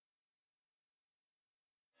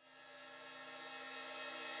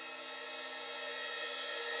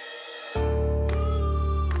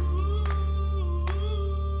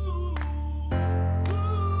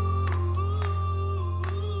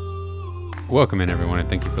Welcome in, everyone, and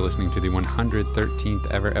thank you for listening to the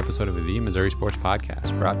 113th ever episode of the Missouri Sports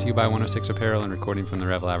Podcast, brought to you by 106 Apparel and recording from the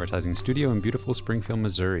Revel Advertising Studio in beautiful Springfield,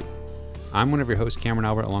 Missouri. I'm one of your hosts, Cameron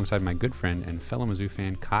Albert, alongside my good friend and fellow Mizzou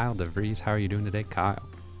fan, Kyle DeVries. How are you doing today, Kyle?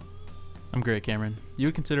 I'm great, Cameron. You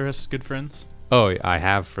would consider us good friends? Oh, I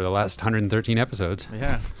have for the last 113 episodes.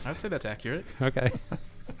 Yeah, I'd say that's accurate. Okay.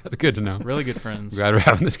 That's good to know. Really good friends. I'm glad we're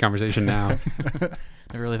having this conversation now.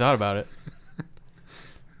 Never really thought about it.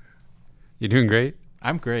 You doing great?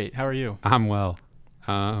 I'm great. How are you? I'm well.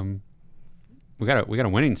 We got a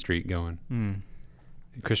winning streak going.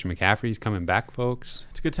 Christian McCaffrey's coming back, folks.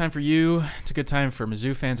 It's a good time for you. It's a good time for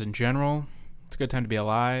Mizzou fans in general. It's a good time to be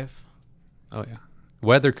alive. Oh yeah.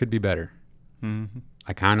 Weather could be better. Mm-hmm.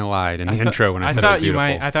 I kind of lied in the intro when I said it was beautiful.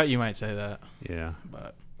 I thought you might say that. Yeah.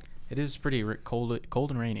 But it is pretty cold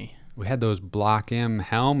and rainy. We had those Block M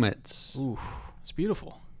helmets. Ooh, it's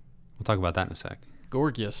beautiful. We'll talk about that in a sec.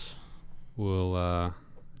 Gorgeous. We'll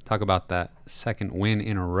talk about that second win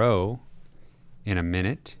in a row in a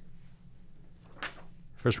minute.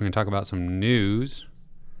 First, we're going to talk about some news.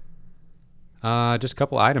 Just a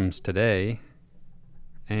couple items today.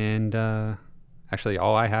 And actually,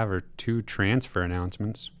 all I have are two transfer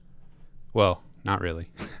announcements. Well, not really.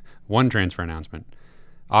 One transfer announcement.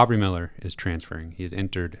 Aubrey Miller is transferring. He has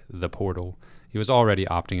entered the portal. He was already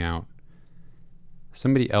opting out.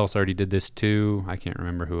 Somebody else already did this too. I can't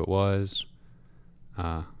remember who it was.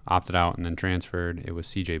 Opted out and then transferred. It was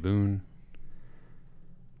CJ Boone.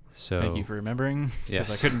 So thank you for remembering. Yes.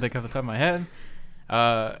 Because I couldn't think off the top of my head.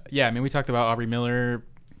 We talked about Aubrey Miller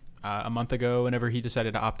a month ago whenever he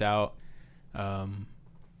decided to opt out. Kind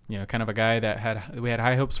of a guy that we had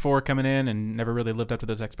high hopes for coming in and never really lived up to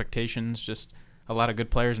those expectations. Just a lot of good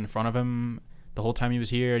players in front of him the whole time he was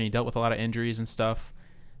here, and he dealt with a lot of injuries and stuff.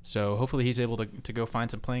 So hopefully he's able to go find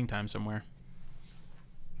some playing time somewhere.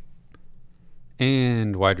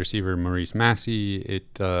 And wide receiver Maurice Massey,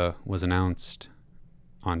 it was announced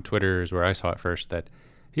on Twitter is where I saw it first that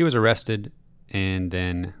he was arrested and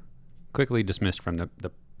then quickly dismissed from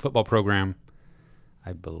the football program.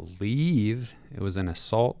 I believe it was an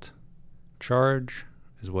assault charge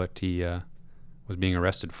is what he was being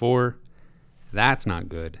arrested for. That's not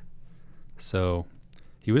good. So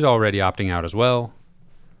he was already opting out as well.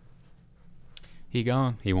 He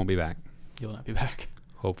gone. He won't be back. He will not be back.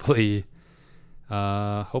 Hopefully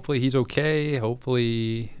he's okay.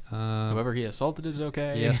 Hopefully whoever he assaulted is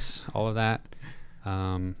okay. Yes, all of that.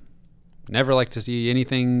 Never like to see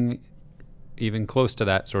anything even close to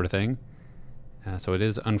that sort of thing. So it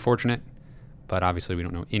is unfortunate, but obviously we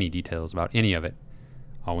don't know any details about any of it.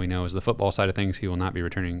 All we know is the football side of things. He will not be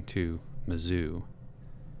returning to Mizzou.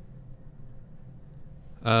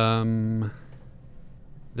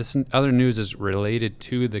 This other news is related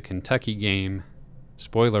to the Kentucky game.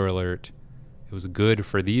 Spoiler alert, it was good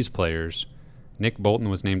for these players. Nick Bolton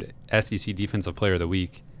was named SEC Defensive Player of the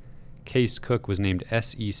Week. Case Cook was named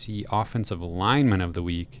SEC Offensive Lineman of the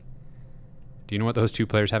Week. Do you know what those two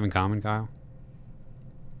players have in common, Kyle?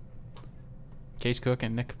 Case Cook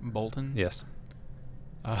and Nick Bolton? Yes.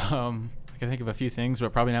 I can think of a few things,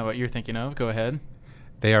 but probably not what you're thinking of. Go ahead.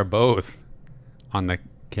 They are both on the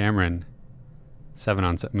Cameron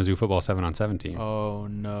Mizzou football 7-on-7 team. Oh,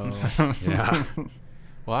 no. Yeah.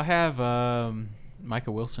 Well, I have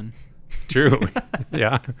Micah Wilson. True.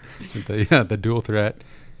 Yeah. The dual threat.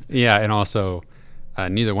 Yeah, and also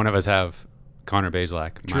neither one of us have Connor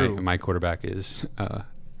Bazelak. True. My quarterback is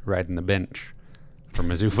riding the bench for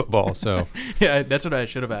Mizzou football. So yeah, that's what I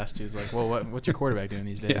should have asked you. It's like, well, what's your quarterback doing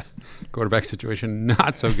these days? Yeah. Quarterback situation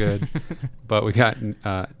not so good. But we got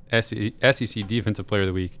SEC Defensive Player of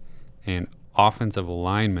the Week and Offensive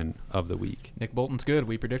Lineman of the Week. Nick Bolton's good.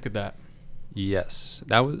 We predicted that. Yes,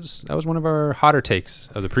 that was one of our hotter takes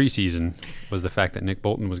of the preseason, was the fact that Nick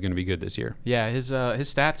Bolton was going to be good this year. Yeah, his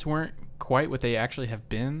stats weren't quite what they actually have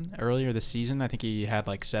been earlier this season. I think he had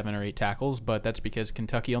like 7 or 8 tackles, but that's because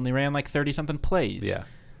Kentucky only ran like 30-something plays. Yeah.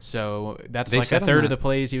 So that's like a third of the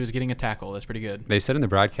plays he was getting a tackle. That's pretty good. They said in the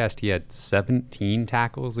broadcast he had 17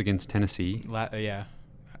 tackles against Tennessee. Yeah.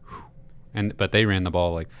 But they ran the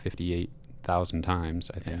ball like 58,000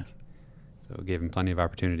 times, I think. Yeah. So it gave him plenty of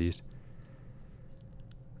opportunities.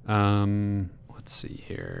 Let's see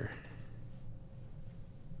here.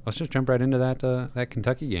 Let's just jump right into that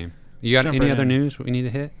Kentucky game. You got any other news we need to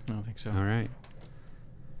hit? I don't think so. All right.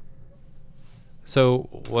 So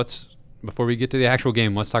before we get to the actual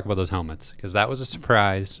game, let's talk about those helmets, because that was a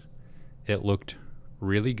surprise. It looked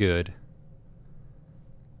really good.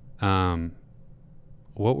 What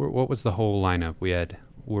was the whole lineup we had?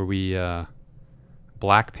 Were we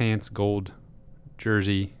black pants, gold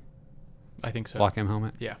jersey? I think so. Block M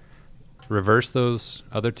helmet? Yeah. reverse those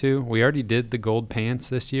other two. We already did the gold pants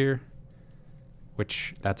this year,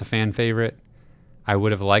 which that's a fan favorite. I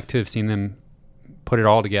would have liked to have seen them put it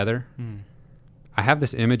all together. I have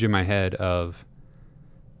this image in my head of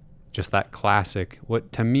just that classic,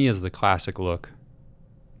 what to me is the classic look.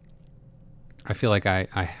 I feel like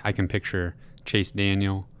I can picture Chase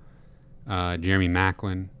Daniel, Jeremy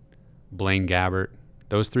Maclin, Blaine Gabbert,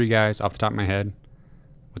 those three guys off the top of my head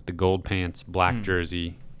with the gold pants, black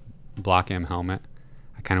jersey, block M helmet.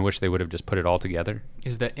 I kind of wish they would have just put it all together.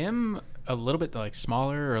 Is the M a little bit like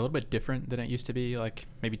smaller or a little bit different than it used to be, like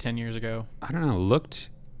maybe 10 years ago? I don't know. Looked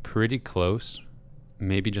pretty close.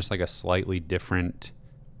 Maybe just like a slightly different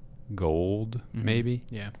gold, maybe.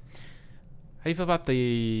 Yeah. How do you feel about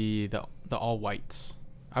the all whites?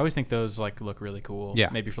 I always think those like look really cool. Yeah.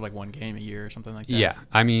 Maybe for like one game a year or something like that. Yeah.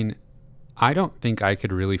 I mean, I don't think I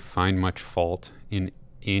could really find much fault in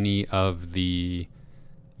any of the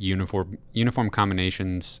uniform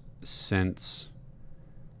combinations since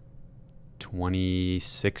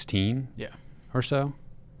 2016 or so.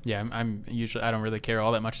 Yeah, I'm usually, I don't really care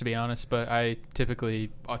all that much, to be honest, but I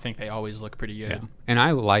think they always look pretty good. Yeah. And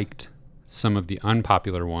I liked some of the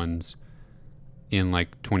unpopular ones in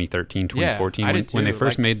like 2013, 2014 when they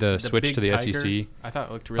first made the switch to the Tiger, SEC. I thought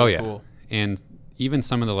it looked really cool. And even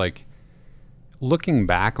some of the like, looking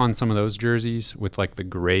back on some of those jerseys with like the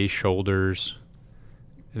gray shoulders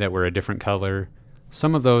that were a different color,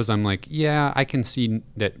 some of those I'm like, yeah, I can see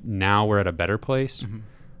that now we're at a better place,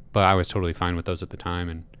 but I was totally fine with those at the time,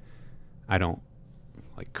 and I don't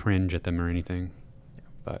like cringe at them or anything. Yeah.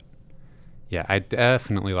 But yeah, I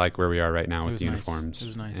definitely like where we are right now with the uniforms. It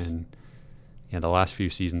was nice. And yeah, the last few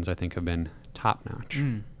seasons I think have been top notch.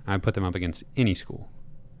 I put them up against any school.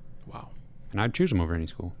 Wow. And I'd choose them over any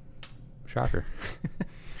school. Shocker.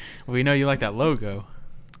 Well, we know you like that logo.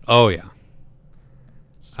 Oh, yeah.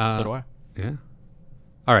 So do I. Yeah.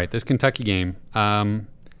 All right, this Kentucky game.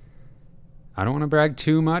 I don't want to brag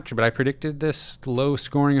too much, but I predicted this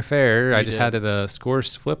low-scoring affair. I just had the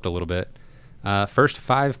scores flipped a little bit. First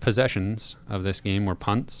 5 possessions of this game were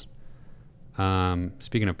punts.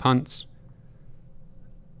 Speaking of punts,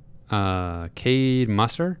 Cade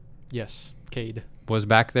Musser. Yes, Cade. Was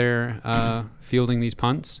back there fielding these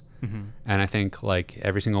punts. And I think like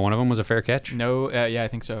every single one of them was a fair catch. No, I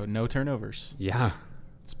think so. No turnovers. Yeah.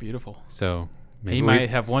 It's beautiful. So maybe he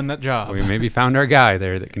might have won that job. We maybe found our guy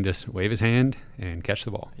there that can just wave his hand and catch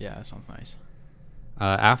the ball. Yeah, that sounds nice.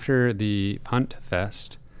 After the punt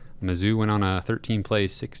fest, Mizzou went on a 13-play,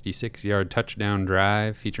 66-yard touchdown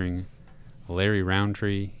drive featuring Larry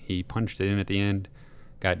Roundtree. He punched it in at the end,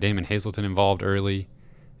 got Damon Hazelton involved early.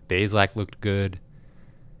 Bazelak looked good.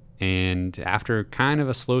 And after kind of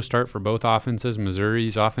a slow start for both offenses,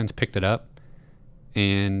 Missouri's offense picked it up,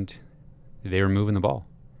 and they were moving the ball.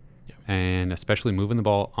 Yeah. And especially moving the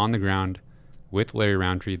ball on the ground with Larry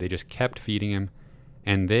Roundtree. They just kept feeding him,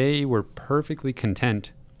 and they were perfectly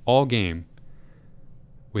content all game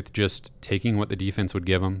with just taking what the defense would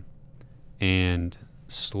give them and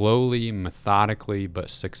slowly, methodically,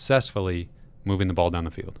 but successfully moving the ball down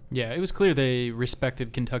the field. Yeah, it was clear they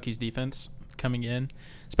respected Kentucky's defense coming in.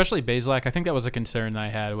 Especially Bazelak, I think that was a concern I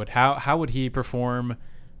had. How would he perform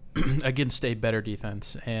against a better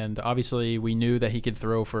defense? And obviously, we knew that he could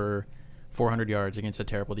throw for 400 yards against a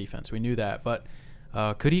terrible defense. We knew that. But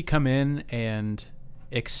could he come in and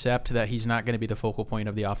accept that he's not going to be the focal point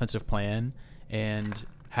of the offensive plan and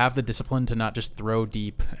have the discipline to not just throw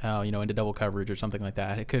deep, into double coverage or something like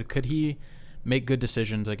that? Could he make good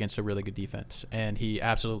decisions against a really good defense? And he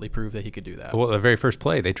absolutely proved that he could do that. Well, the very first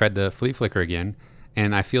play, they tried the flea flicker again.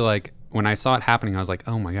 And I feel like when I saw it happening, I was like,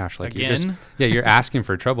 oh my gosh, like you're asking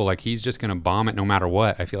for trouble. Like he's just going to bomb it no matter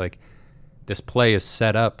what. I feel like this play is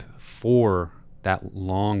set up for that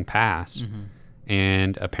long pass.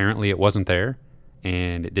 And apparently it wasn't there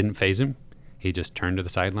and it didn't faze him. He just turned to the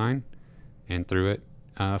sideline and threw it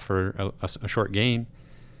for a short gain.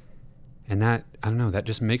 And that, I don't know, that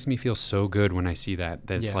just makes me feel so good when I see that.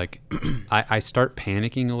 That it's like I start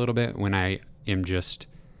panicking a little bit when I am just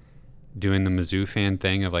doing the Mizzou fan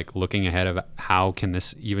thing of like looking ahead of how can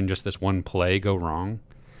this, even just this one play go wrong.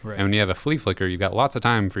 Right. And when you have a flea flicker, you've got lots of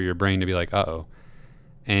time for your brain to be like, uh-oh.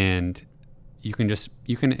 And you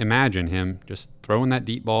can imagine him just throwing that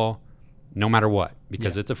deep ball no matter what,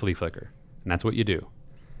 because it's a flea flicker. And that's what you do.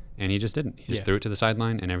 And he just didn't. He just threw it to the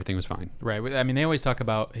sideline and everything was fine. Right. I mean, they always talk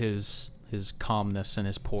about his calmness and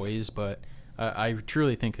his poise, but I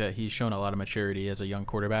truly think that he's shown a lot of maturity as a young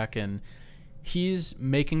quarterback, and he's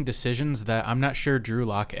making decisions that I'm not sure Drew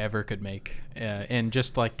Lock ever could make, and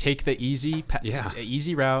just like take the easy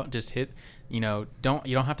route, just hit. You don't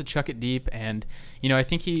have to chuck it deep, and I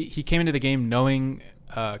think he came into the game knowing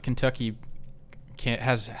Kentucky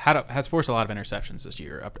has forced a lot of interceptions this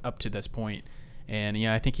year up to this point, and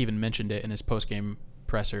I think he even mentioned it in his post game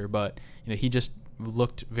presser, but he just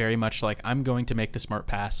looked very much like, I'm going to make the smart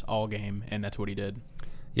pass all game, and that's what he did.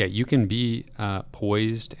 Yeah, you can be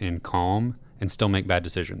poised and calm and still make bad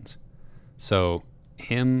decisions. So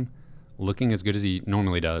him looking as good as he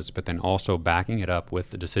normally does, but then also backing it up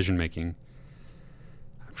with the decision making.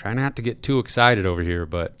 I'm trying not to get too excited over here,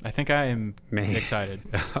 but I think I am excited.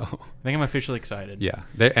 Oh. I think I'm officially excited. Yeah,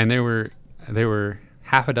 there were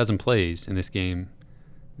half a dozen plays in this game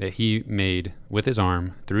that he made with his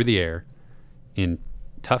arm through the air in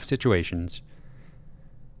tough situations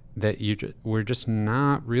that we're just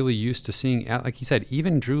not really used to seeing. Like you said,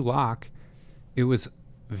 even Drew Lock, it was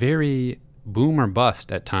very boom or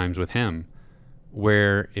bust at times with him,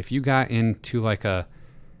 where if you got into like a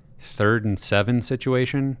 3rd and 7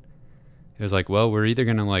 situation, it was like, well, we're either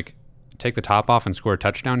gonna like take the top off and score a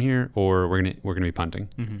touchdown here, or we're gonna be punting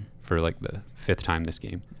for like the 5th time this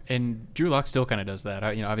game. And Drew Lock still kind of does that.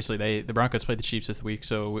 Obviously the Broncos played the Chiefs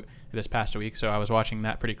this past week, so I was watching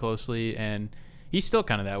that pretty closely, and he's still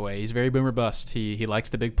kind of that way. He's very boom or bust. He likes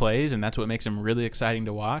the big plays, and that's what makes him really exciting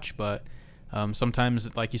to watch. But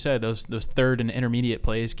sometimes, like you said, those 3rd and intermediate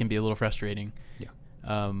plays can be a little frustrating. Yeah.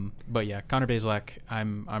 But yeah, Connor Bazelak,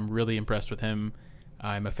 I'm really impressed with him.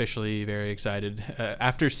 I'm officially very excited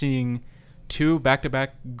after seeing 2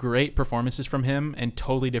 back-to-back great performances from him in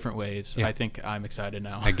totally different ways. Yeah. I think I'm excited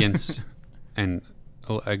now. against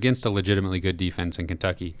a legitimately good defense in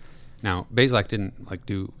Kentucky. Now, Bazelak didn't like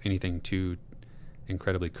do anything too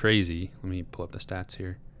incredibly crazy. Let me pull up the stats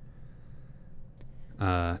here.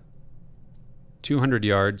 200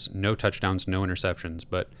 yards, no touchdowns, no interceptions,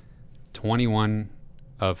 but 21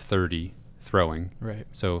 of 30 throwing. Right.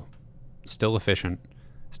 So still efficient,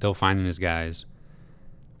 still finding his guys.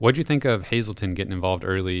 What'd you think of Hazleton getting involved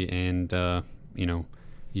early? And,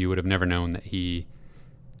 you would have never known that he,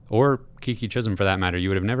 or Kiki Chisholm for that matter, you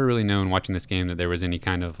would have never really known watching this game that there was any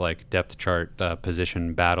kind of like depth chart,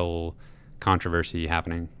 position battle controversy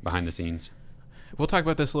happening behind the scenes. We'll talk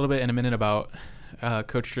about this a little bit in a minute about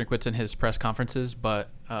Coach Drinkwitz and his press conferences, but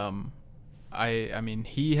I mean,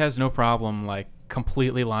 he has no problem like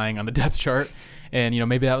completely lying on the depth chart, and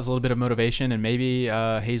maybe that was a little bit of motivation, and maybe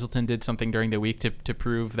Hazleton did something during the week to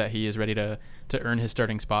prove that he is ready to earn his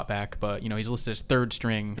starting spot back. But he's listed as 3rd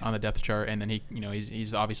string on the depth chart, and then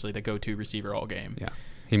he's obviously the go-to receiver all game. Yeah,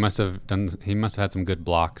 he must have had some good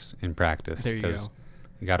blocks in practice. There you go.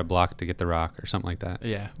 You got a block to get the rock or something like that.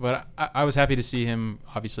 Yeah, but I was happy to see him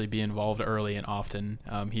obviously be involved early and often.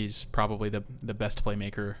 He's probably the best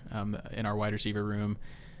playmaker in our wide receiver room.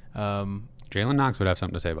 Jalen Knox would have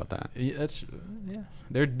something to say about that.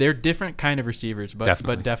 They're different kind of receivers,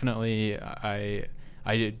 but definitely I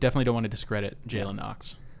definitely don't want to discredit Jalen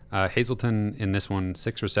Knox. Hazleton in this one,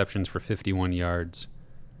 6 receptions for 51 yards.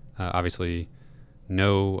 Obviously,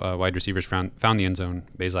 no wide receivers found the end zone.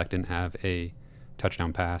 Bazelak didn't have a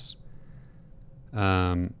touchdown pass.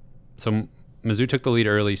 So Mizzou took the lead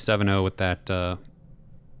early, 7-0 with that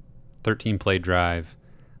 13-play drive.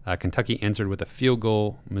 Kentucky answered with a field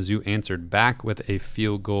goal. Mizzou answered back with a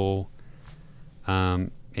field goal.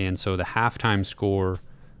 And so the halftime score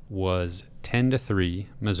was 10-3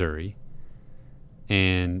 Missouri.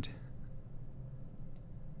 And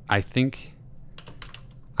I think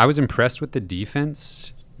I was impressed with the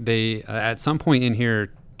defense. They at some point in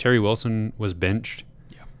here, Terry Wilson was benched.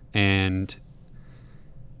 Yeah. And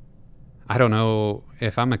I don't know,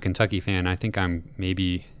 if I'm a Kentucky fan, I think I'm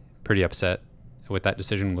maybe pretty upset with that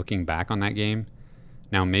decision looking back on that game.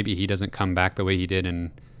 Now, maybe he doesn't come back the way he did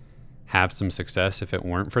and have some success if it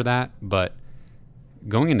weren't for that. But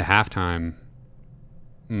going into halftime,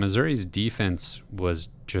 Missouri's defense was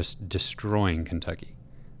just destroying Kentucky.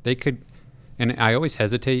 They could, and I always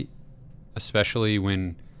hesitate, especially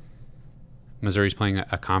when Missouri's playing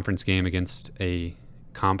a conference game against a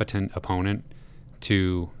competent opponent,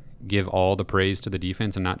 to give all the praise to the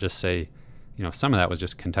defense and not just say, some of that was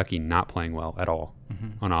just Kentucky not playing well at all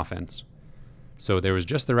on offense. So there was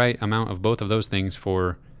just the right amount of both of those things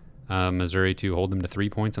for Missouri to hold them to 3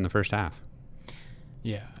 points in the first half.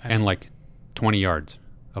 Yeah. And like 20 yards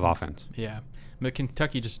of offense. Yeah. But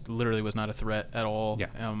Kentucky just literally was not a threat at all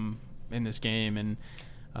in this game. And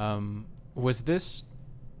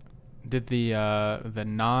did the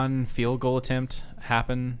non-field goal attempt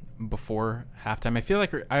happen before halftime? I feel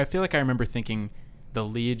like I remember thinking the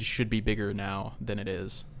lead should be bigger now than it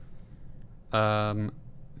is.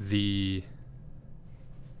 The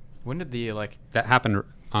When did the that happened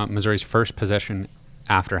Missouri's first possession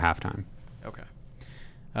after halftime. Okay.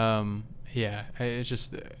 Yeah, it's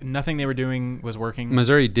just nothing they were doing was working.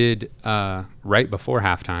 Missouri did right before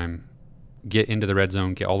halftime get into the red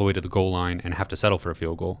zone, get all the way to the goal line, and have to settle for a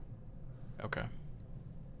field goal. Okay.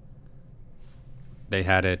 They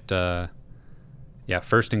had it,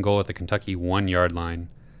 first and goal at the Kentucky 1 yard line.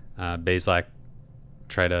 Bazelak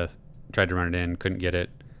tried to run it in, couldn't get it.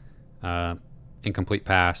 Incomplete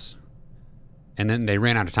pass, and then they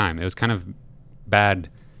ran out of time. It was kind of bad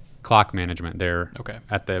clock management there. Okay.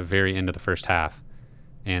 At the very end of the first half,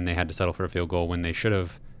 and they had to settle for a field goal when they should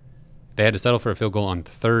have. They had to settle for a field goal on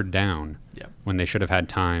third down. Yep. When they should have had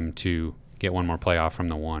time to get one more play off from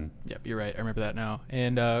the 1. Yep, you're right. I remember that now.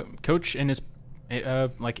 And Coach in his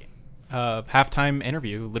halftime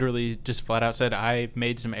interview literally just flat out said, "I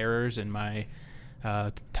made some errors in my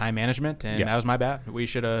time management, and that was my bad. We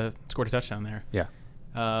should have scored a touchdown there." Yeah.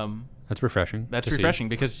 That's refreshing. That's refreshing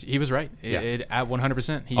because he was right. At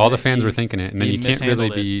 100%. All the fans were thinking it, and then you can't really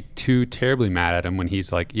be it. too terribly mad at him when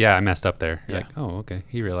he's like, "Yeah, I messed up there." You're Yeah. like, "Oh, okay."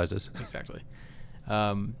 He realizes. Exactly.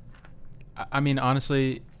 I mean,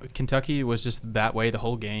 honestly, Kentucky was just that way the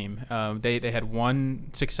whole game. They had one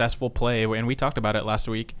successful play, and we talked about it last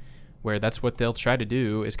week, where that's what they'll try to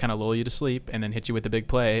do is kind of lull you to sleep and then hit you with the big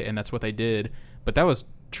play, and that's what they did. But that was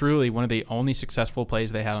truly one of the only successful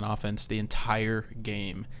plays they had on offense the entire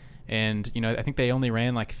game. And, I think they only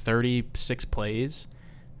ran 36 plays.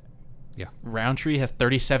 Yeah. Roundtree has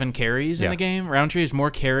 37 carries in the game. Roundtree has more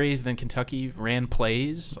carries than Kentucky ran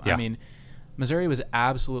plays. Yeah. I mean, Missouri was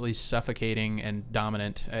absolutely suffocating and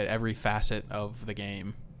dominant at every facet of the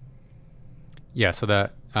game. Yeah, so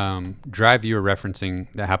that drive you were referencing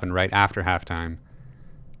that happened right after halftime,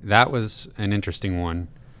 that was an interesting one.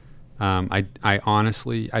 I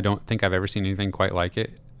honestly don't think I've ever seen anything quite like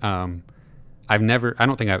it. I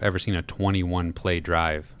don't think I've ever seen a 21 play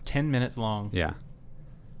drive. 10 minutes long. Yeah.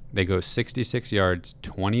 They go 66 yards,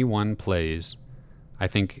 21 plays. I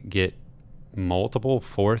think get multiple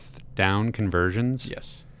fourth down conversions.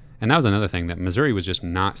 Yes. And that was another thing, that Missouri was just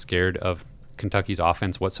not scared of Kentucky's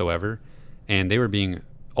offense whatsoever, and they were being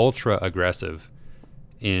ultra aggressive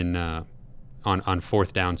in on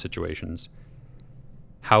fourth down situations.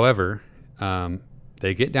 However,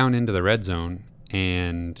 they get down into the red zone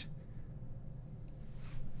and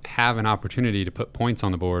have an opportunity to put points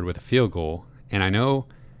on the board with a field goal. And I know,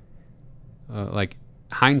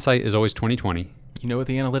 hindsight is always 20/20. You know what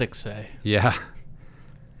the analytics say. Yeah.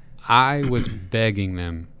 I was begging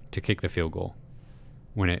them to kick the field goal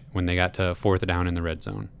when they got to fourth down in the red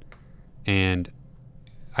zone. And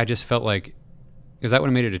I just felt like, because that would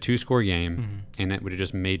have made it a 2-score game, and it would have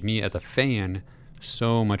just made me as a fan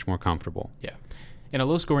so much more comfortable. Yeah. In a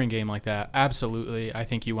low-scoring game like that, absolutely, I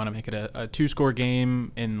think you want to make it a 2-score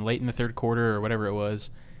game late in the third quarter or whatever it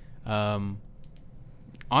was. On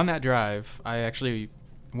that drive, I actually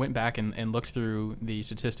went back and looked through the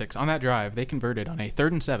statistics. On that drive, they converted on a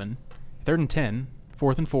 3rd and 7, 3rd and 10,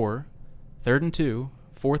 4th and 4, 3rd and 2,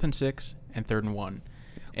 4th and 6, and 3rd and 1.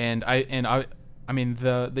 Yeah. And I mean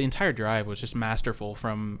the entire drive was just masterful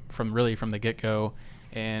from the get-go.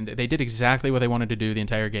 And they did exactly what they wanted to do the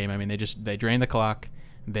entire game. I mean, they drained the clock,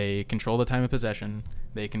 they controlled the time of possession,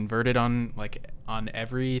 they converted on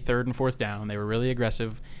every 3rd and 4th down. They were really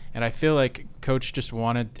aggressive, and I feel like Coach just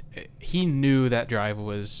he knew that drive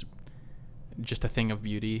was just a thing of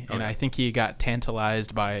beauty, and I think he got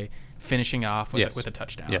tantalized by finishing it off with a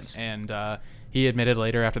touchdown. Yes. And he admitted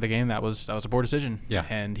later after the game that was a poor decision. Yeah.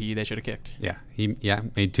 And they should have kicked. Yeah. He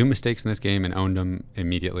made 2 mistakes in this game and owned them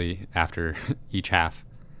immediately after each half.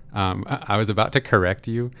 I was about to correct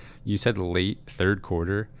you. You said late third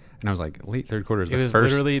quarter, and I was like, late third quarter is the first. It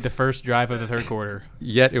was literally the first drive of the third quarter.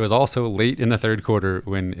 Yet it was also late in the third quarter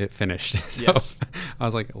when it finished. So yes. I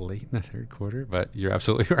was like, late in the third quarter? But you're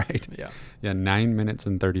absolutely right. Yeah. Yeah, 9 minutes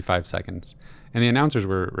and 35 seconds. And the announcers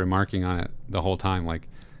were remarking on it the whole time, like,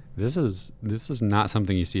 this is not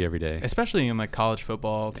something you see every day, especially in college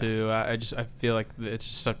football too. I feel like it's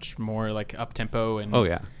just such more up tempo and oh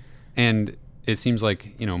yeah, and it seems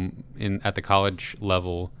like at the college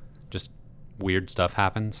level, just weird stuff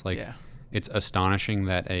happens. It's astonishing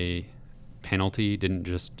that a penalty didn't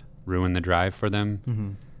just ruin the drive for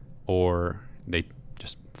them, or they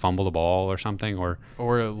just fumble the ball or something, or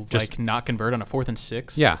just not convert on a 4th and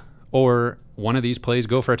 6. Yeah. Or one of these plays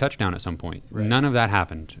go for a touchdown at some point. Right. None of that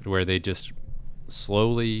happened, where they just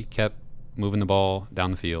slowly kept moving the ball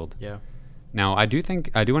down the field. Yeah. Now, I do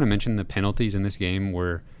want to mention the penalties in this game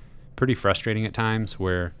were pretty frustrating at times,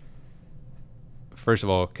 where, first of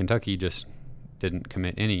all, Kentucky just didn't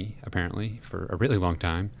commit any, apparently, for a really long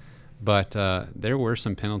time. But there were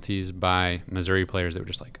some penalties by Missouri players that were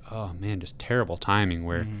just like, oh, man, just terrible timing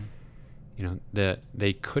where,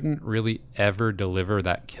 they couldn't really ever deliver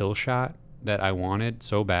that kill shot that I wanted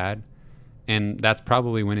so bad. And that's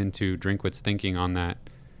probably went into Drinkwitz's thinking on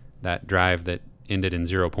that drive that ended in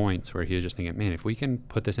 0 points, where he was just thinking, man, if we can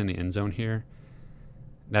put this in the end zone here,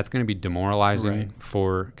 that's going to be demoralizing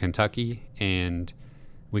for Kentucky, and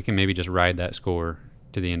we can maybe just ride that score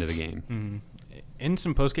to the end of the game. Mm-hmm. In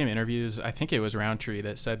some post-game interviews, I think it was Roundtree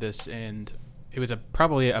that said this, and it was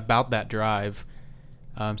probably about that drive.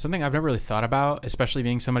 Something I've never really thought about, especially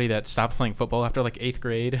being somebody that stopped playing football after like 8th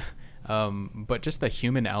grade, but just the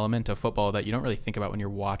human element of football that you don't really think about when you're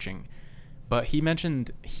watching. But he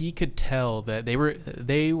mentioned he could tell that they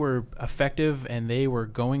were effective and they were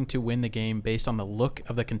going to win the game based on the look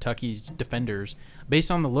of the Kentucky's defenders,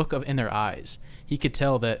 based on the look in their eyes. He could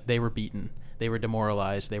tell that they were beaten. They were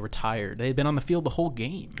demoralized. They were tired. They had been on the field the whole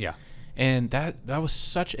game. Yeah. And that was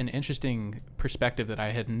such an interesting perspective that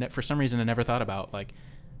I had, for some reason, I never thought about. Like,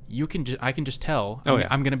 I can just tell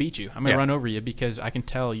I'm going to beat you. I'm going to run over you because I can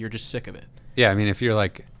tell you're just sick of it. Yeah, I mean, if you're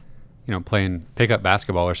like, playing pickup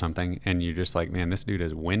basketball or something, and you're just like, man, this dude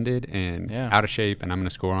is winded and out of shape, and I'm going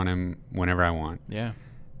to score on him whenever I want. Yeah.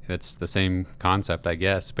 It's the same concept, I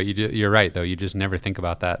guess. But you're right, though. You just never think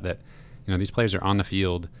about that these players are on the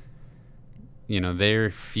field.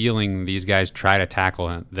 They're feeling these guys try to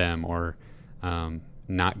tackle them or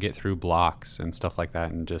not get through blocks and stuff like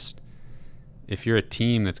that. And just, if you're a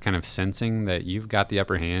team that's kind of sensing that you've got the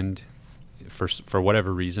upper hand for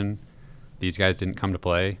whatever reason, these guys didn't come to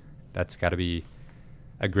play, that's got to be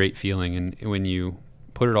a great feeling. And when you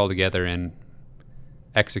put it all together and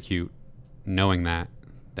execute knowing that,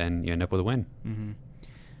 then you end up with a win. Mm-hmm.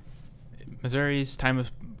 Missouri's time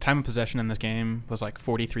of possession in this game was like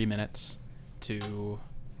 43 minutes to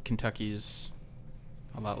Kentucky's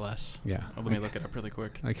a lot less. Yeah. Let me look it up really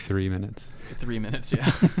quick. Like 3 minutes. 3 minutes,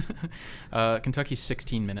 yeah. Kentucky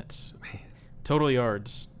 16 minutes. Man. Total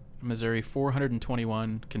yards, Missouri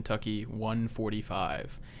 421, Kentucky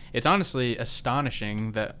 145. It's honestly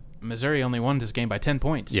astonishing that Missouri only won this game by 10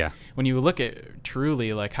 points. Yeah. When you look at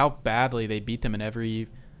truly like how badly they beat them in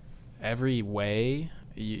every way,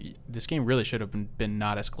 this game really should have been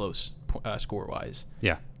not as close score-wise.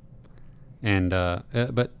 Yeah. And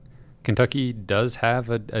but Kentucky does have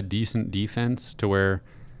a decent defense to where,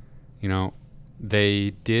 they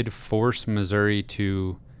did force Missouri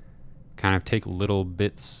to kind of take little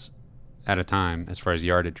bits at a time as far as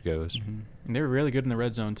yardage goes. Mm-hmm. And they were really good in the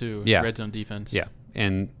red zone too. Yeah. Red zone defense. Yeah.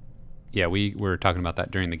 And we were talking about that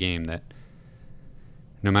during the game, that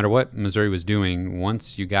no matter what Missouri was doing,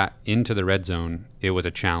 once you got into the red zone, it was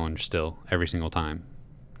a challenge still every single time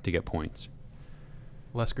to get points.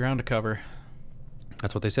 Less ground to cover.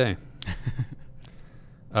 That's what they say.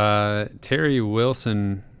 Terry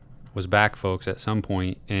Wilson was back, folks, at some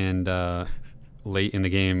point, and late in the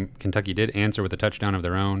game, Kentucky did answer with a touchdown of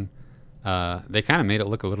their own. They kind of made it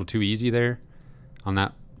look a little too easy there on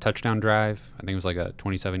that touchdown drive. I think it was like a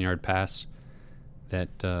 27-yard pass that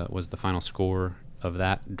was the final score of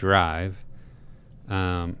that drive.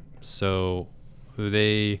 So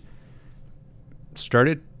they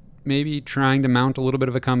started maybe trying to mount a little bit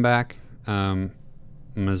of a comeback.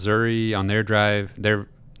 Missouri on their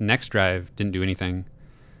next drive didn't do anything,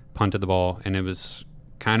 punted the ball, and it was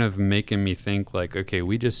kind of making me think like, okay,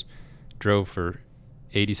 we just drove for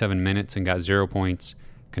 87 minutes and got 0 points.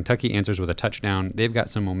 Kentucky answers with a touchdown. They've got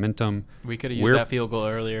some momentum. We could have used that field goal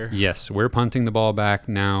earlier. Yes, we're punting the ball back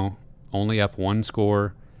now, only up one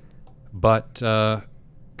score, but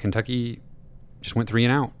Kentucky just went 3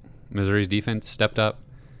 and out. Missouri's defense stepped up,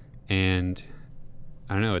 and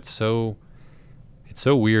I don't know, it's so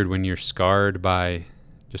weird when you're scarred by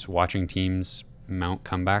just watching teams mount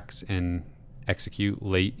comebacks and execute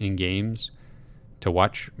late in games, to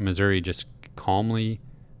watch Missouri just calmly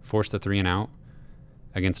force the 3 and out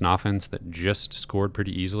against an offense that just scored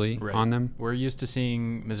pretty easily on them. We're used to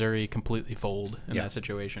seeing Missouri completely fold in that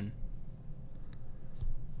situation.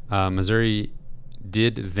 Missouri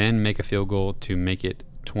did then make a field goal to make it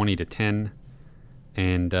 20-10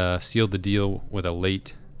 and sealed the deal with a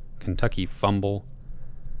late Kentucky fumble.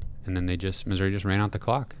 And then Missouri just ran out the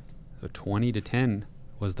clock. So 20-10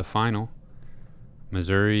 was the final.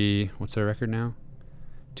 Missouri, what's their record now?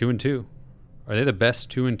 2-2. Are they the best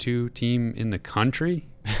 2-2 team in the country?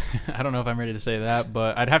 I don't know if I'm ready to say that,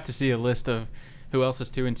 but I'd have to see a list of who else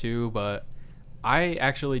is 2-2. But I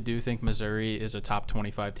actually do think Missouri is a top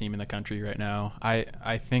 25 team in the country right now.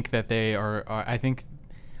 I think that they are. I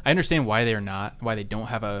understand why they don't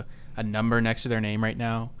have a number next to their name right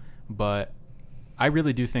now, but I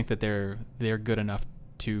really do think that they're good enough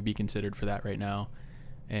to be considered for that right now.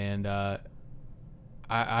 And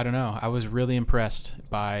I don't know. I was really impressed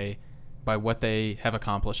by what they have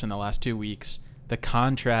accomplished in the last 2 weeks. The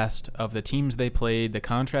contrast of the teams they played, the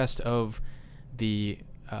contrast of the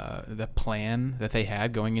plan that they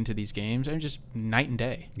had going into these games, are just night and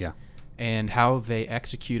day. Yeah. And how they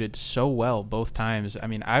executed so well both times. I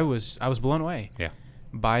mean, I was blown away. Yeah.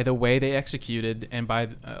 By the way they executed and by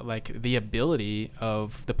the ability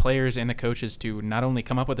of the players and the coaches to not only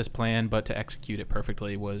come up with this plan but to execute it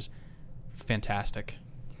perfectly was fantastic.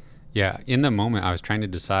 Yeah, in the moment I was trying to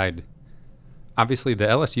decide. Obviously the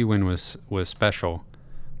LSU win was special,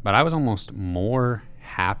 but I was almost more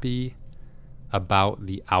happy about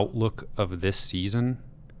the outlook of this season.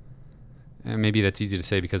 And maybe that's easy to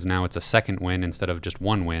say because now it's a second win instead of just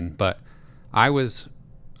one win, but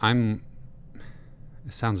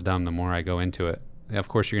it sounds dumb the more I go into it. Of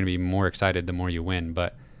course, you're going to be more excited the more you win,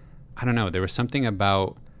 but I don't know. There was something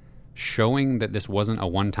about showing that this wasn't a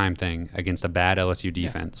one-time thing against a bad LSU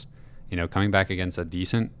defense. Yeah. Coming back against a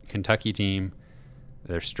decent Kentucky team,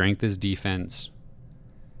 their strength is defense.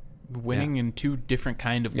 Winning in two different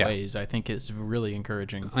kind of ways, I think, is really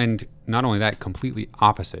encouraging. And not only that, completely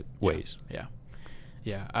opposite ways.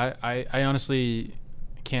 Yeah. I honestly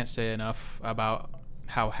can't say enough about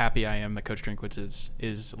how happy I am that Coach Drinkwitz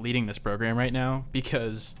is leading this program right now,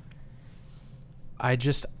 because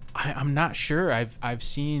I'm not sure I've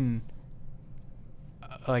seen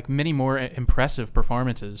like many more impressive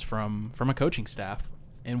performances from a coaching staff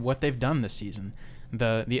and what they've done this season.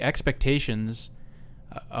 The expectations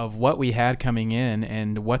of what we had coming in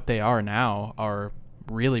and what they are now are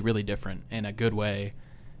really, really different in a good way.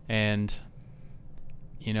 And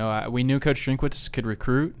we knew Coach Drinkwitz could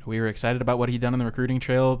recruit. We were excited about what he'd done on the recruiting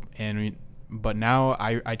trail, but now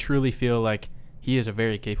I truly feel like he is a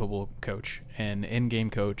very capable coach and in-game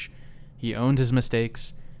coach. He owns his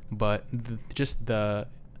mistakes, but just the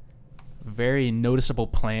very noticeable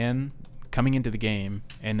plan coming into the game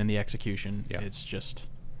and then the execution, it's just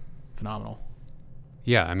phenomenal.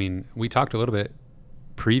 Yeah, I mean, we talked a little bit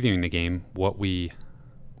previewing the game, what we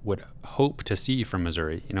would hope to see from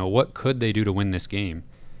Missouri. What could they do to win this game?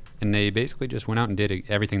 And they basically just went out and did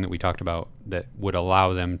everything that we talked about that would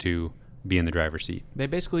allow them to be in the driver's seat. They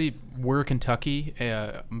basically were Kentucky,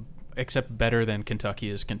 except better than Kentucky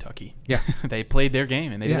is Kentucky. Yeah. They played their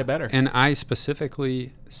game, and they did it better. And I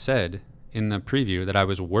specifically said in the preview that I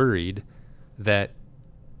was worried that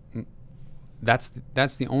that's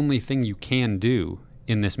the only thing you can do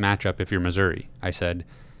in this matchup if you're Missouri. I said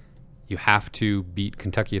you have to beat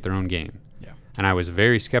Kentucky at their own game. Yeah. And I was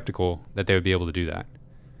very skeptical that they would be able to do that.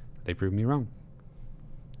 They proved me wrong.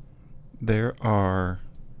 There are,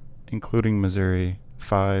 including Missouri,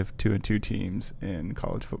 5 2-2 teams in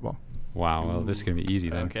college football. Wow. Well, this is going to be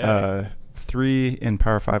easy then. Okay. 3 in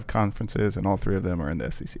Power 5 conferences, and all 3 of them are in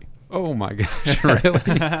the SEC. Oh, my gosh.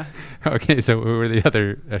 Really? Okay, so who were the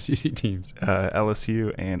other SEC teams?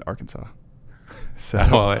 LSU and Arkansas. So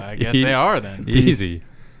I guess they are then. Easy.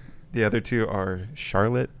 The other 2 are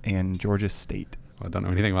Charlotte and Georgia State. Well, I don't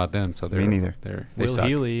know anything about them, so Me neither. They Will suck.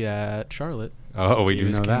 Healy at Charlotte. Oh, we do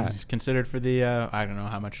know that. He's considered for the, I don't know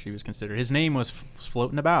how much he was considered. His name was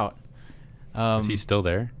floating about. Is he still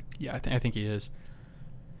there? Yeah, I think he is.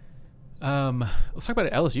 Let's talk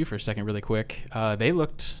about LSU for a second really quick. They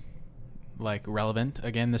looked like relevant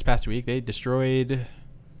again this past week. They destroyed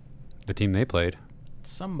The team they played.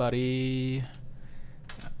 somebody.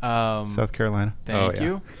 South Carolina. Thank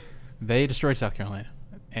you. They destroyed South Carolina,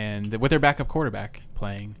 and with their backup quarterback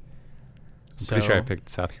playing. I'm pretty sure I picked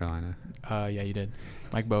South Carolina. Yeah, you did.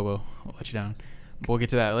 Mike Bobo will let you down. We'll get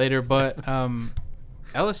to that later. But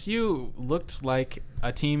LSU looked like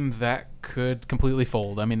a team that could completely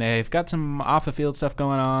fold. I mean, they've got some off-the-field stuff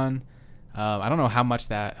going on. I don't know how much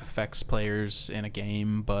that affects players in a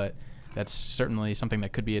game, but that's certainly something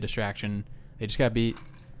that could be a distraction. They just got beat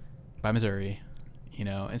by Missouri,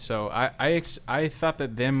 and so I thought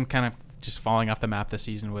that them kind of just falling off the map this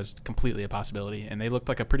season was completely a possibility, and they looked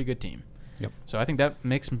like a pretty good team. Yep. So I think that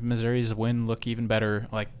makes Missouri's win look even better,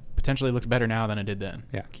 like potentially looks better now than it did then.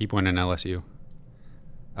 Yeah, keep winning LSU.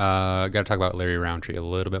 Got to talk about Larry Roundtree a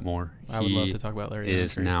little bit more. I would love to talk about Larry Roundtree. He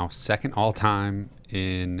is now second all-time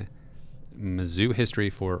in Mizzou history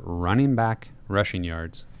for running back rushing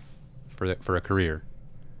yards for a career.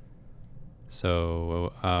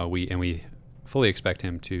 So we fully expect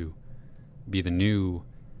him to be the new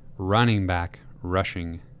running back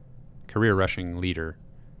career rushing leader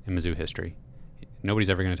in Mizzou history. Nobody's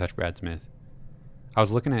ever going to touch Brad Smith. I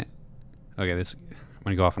was looking at I'm going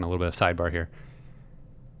to go off on a little bit of sidebar here.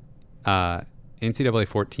 NCAA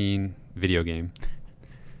 14 video game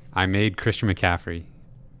I made Christian McCaffrey,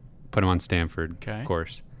 put him on Stanford, Okay. of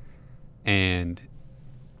course. And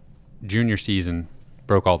junior season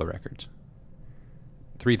broke all the records.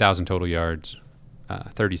 3,000 total yards,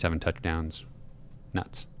 37 touchdowns.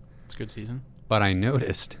 Nuts. It's a good season. But I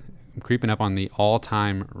noticed, I'm creeping up on the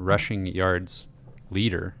all-time rushing yards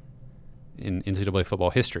leader in NCAA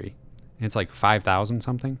football history. And it's like 5,000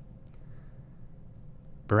 something.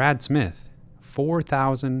 Brad Smith,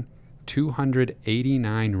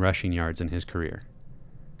 4,289 rushing yards in his career.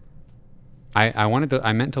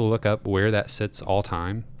 I meant to look up where that sits all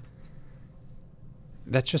time.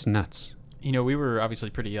 That's just nuts. You know, we were obviously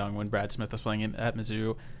pretty young when Brad Smith was playing at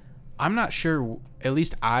Mizzou. I'm not sure, at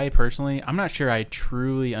least I personally, I'm not sure I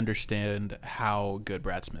truly understand how good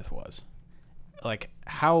Brad Smith was. Like,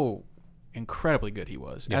 how incredibly good he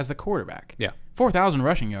was as the quarterback. Yeah. 4,000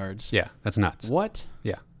 rushing yards. Yeah, that's nuts. What?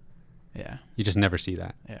 Yeah. Yeah. You just never see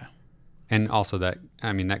that. Yeah. And also that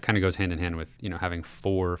kind of goes hand in hand with, having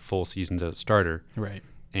 4 full seasons as a starter. Right.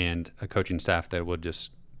 And a coaching staff that would just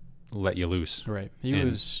let you loose. Right. He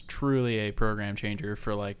was truly a program changer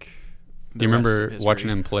for like. Do you remember watching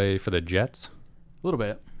him play for the Jets? A little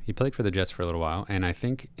bit. He played for the Jets for a little while, and I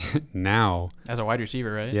think now as a wide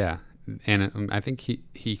receiver, right? Yeah, and I think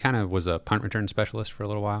he kind of was a punt return specialist for a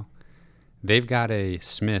little while. They've got a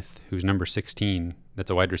Smith who's number 16 that's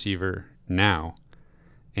a wide receiver now,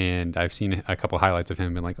 and I've seen a couple highlights of him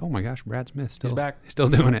and been like, oh my gosh, Brad Smith He's back, still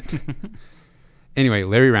doing it. Anyway,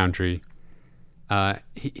 Larry Roundtree,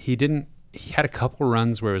 he had a couple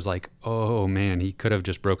runs where it was like, oh man, he could have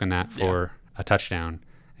just broken that for a touchdown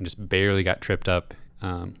and just barely got tripped up,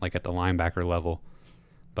 like at the linebacker level.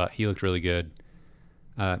 But he looked really good.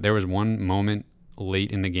 There was one moment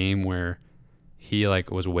late in the game where he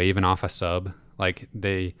was waving off a sub.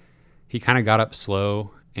 He kind of got up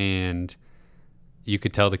slow, and you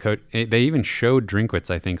could tell the coach. They even showed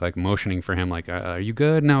Drinkwitz, I think, motioning for him, are you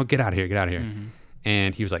good? No, get out of here, get out of here. Mm-hmm.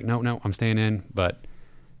 And he was like, no, I'm staying in. But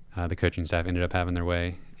the coaching staff ended up having their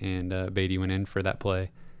way, and Beatty went in for that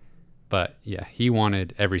play. But yeah, he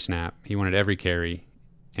wanted every snap. He wanted every carry.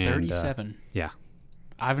 And, 37. Yeah.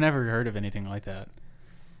 I've never heard of anything like that.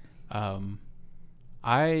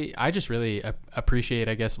 I just really appreciate,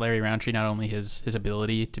 I guess, Larry Roundtree, not only his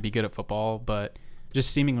ability to be good at football, but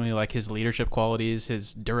just seemingly his leadership qualities,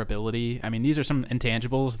 his durability. I mean, these are some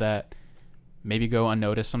intangibles that maybe go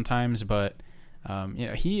unnoticed sometimes, but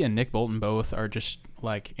he and Nick Bolton both are just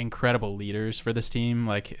incredible leaders for this team.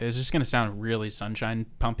 It's just gonna sound really sunshine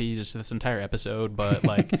pumpy just this entire episode, but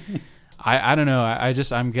I don't know. I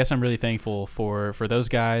guess I'm really thankful for those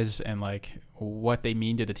guys and what they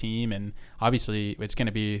mean to the team. And obviously it's going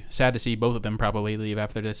to be sad to see both of them probably leave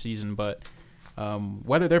after this season, but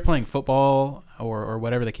whether they're playing football or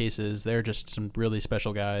whatever the case is, they're just some really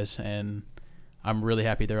special guys, and I'm really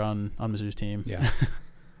happy they're on Mizzou's team. Yeah.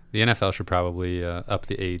 The NFL should probably up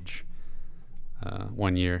the age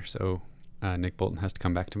 1 year, so Nick Bolton has to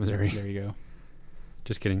come back to Missouri. There you go.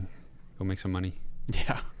 Just kidding. Go make some money.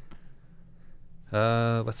 Yeah.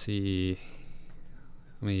 Let's see.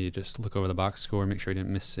 Let me just look over the box score, make sure I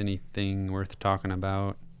didn't miss anything worth talking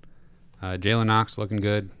about. Jalen Knox looking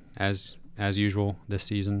good as usual this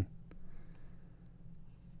season.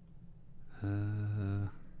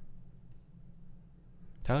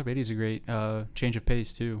 Tyler Beatty's a great change of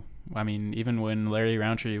pace too. I mean, even when Larry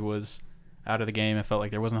Roundtree was out of the game, it felt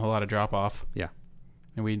like there wasn't a whole lot of drop off. Yeah,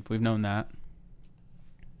 and we've known that.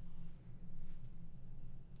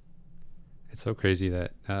 It's so crazy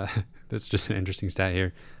that that's just an interesting stat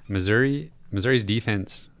here. Missouri's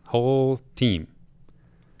defense, whole team,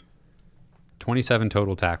 27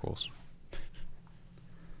 total tackles.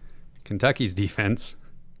 Kentucky's defense,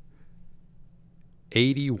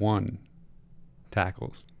 81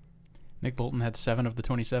 tackles. Nick Bolton had 7 of the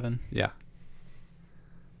 27. Yeah.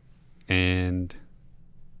 And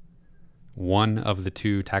 1 of the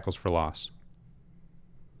 2 tackles for loss.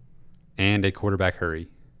 And a quarterback hurry.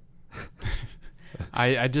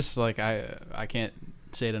 I just I can't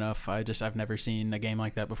say it enough. I've never seen a game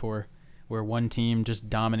like that before, where one team just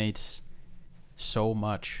dominates so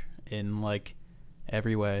much in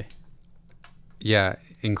every way. Yeah,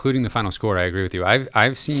 including the final score. I agree with you.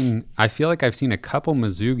 I feel like I've seen a couple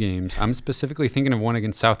Mizzou games. I'm specifically thinking of one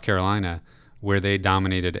against South Carolina where they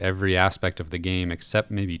dominated every aspect of the game except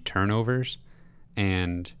maybe turnovers,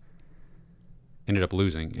 and ended up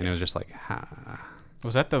losing. And it was just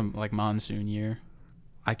Was that the monsoon year?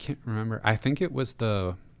 I can't remember. I think it was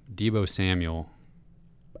the Deebo Samuel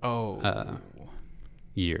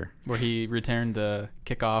year. Where he returned the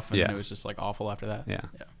kickoff and it was just awful after that. Yeah.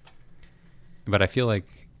 But I feel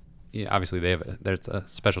like yeah, obviously there's a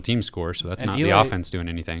special team score, so that's And not Eli- the offense doing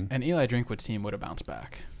anything. And Eli Drinkwood's team would have bounced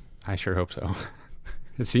back. I sure hope so.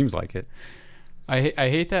 It seems like it. I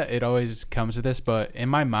hate that it always comes to this, but in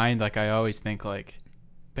my mind, like I always think like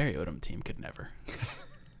Barry Odom team could never,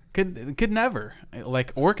 could never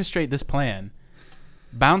like orchestrate this plan,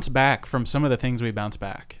 bounce back from some of the things we bounce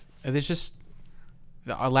back. It's just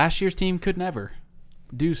our last year's team could never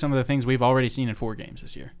do some of the things we've already seen in 4 games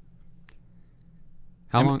this year.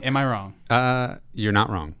 How long? Am I wrong? You're not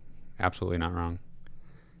wrong. Absolutely not wrong.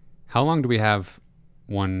 How long do we have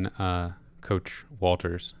one Coach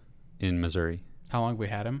Walters in Missouri? How long have we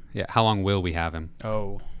had him? Yeah. How long will we have him?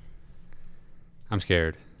 Oh, I'm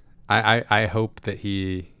scared. I hope that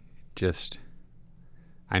he just.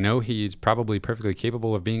 I know he's probably perfectly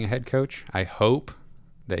capable of being a head coach. I hope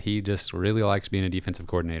that he just really likes being a defensive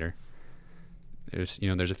coordinator. There's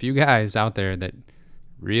a few guys out there that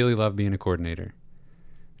really love being a coordinator,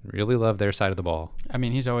 really love their side of the ball. I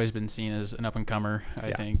mean, he's always been seen as an up-and-comer,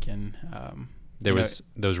 I think, and there was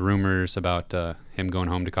those rumors about him going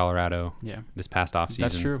home to Colorado. Yeah, this past offseason.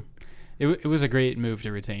 That's true. It was a great move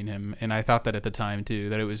to retain him, and I thought that at the time too,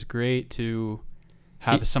 that it was great to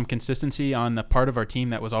have some consistency on the part of our team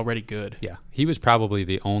that was already good. Yeah, he was probably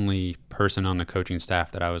the only person on the coaching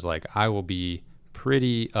staff that I was like, I will be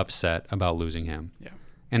pretty upset about losing him. Yeah.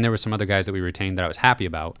 And there were some other guys that we retained that I was happy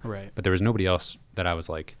about. Right. But there was nobody else that I was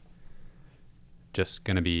like just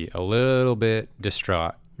going to be a little bit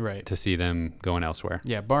distraught to see them going elsewhere.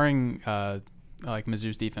 Yeah, barring like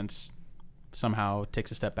Mizzou's defense somehow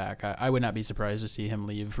takes a step back, I would not be surprised to see him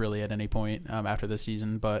leave really at any point after this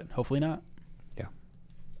season, but hopefully not. Yeah.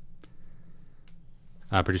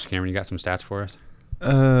 Producer Cameron, you got some stats for us?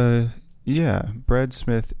 Yeah, Brad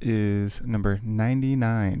Smith is number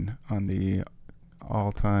 99 on the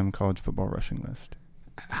all-time college football rushing list.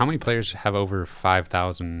 How many players have over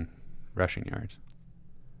 5,000 rushing yards?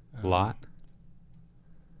 A lot?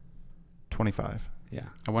 25. Yeah.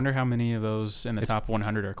 I wonder how many of those in the top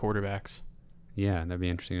 100 are quarterbacks. Yeah, that'd be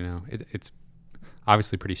interesting to know. It's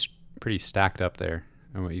obviously pretty stacked up there.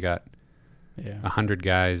 And what you got? Yeah, 100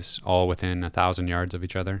 guys all within 1,000 yards of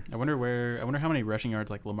each other. I wonder how many rushing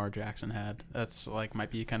yards like Lamar Jackson had. That's like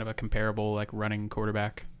might be kind of a comparable like running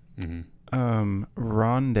quarterback. Mm-hmm.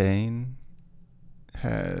 Ron Dane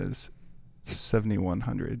has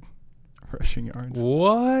 7,100 rushing yards.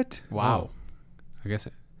 What? Wow. I guess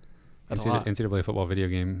That's a lot. NCAA football video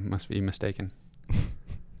game must be mistaken.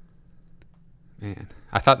 Man,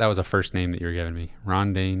 I thought that was a first name that you were giving me.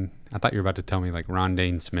 Ron Dane. I thought you were about to tell me like Ron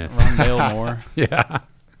Dane Smith. Rondale Moore. Yeah,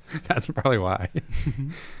 that's probably why.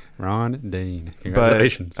 Ron Dane.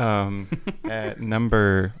 Congratulations. But, at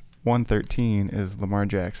number 113 is Lamar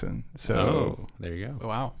Jackson. So there you go.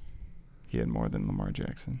 Wow. He had more than Lamar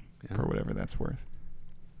Jackson for whatever that's worth.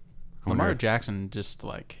 Lamar Jackson just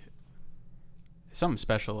like something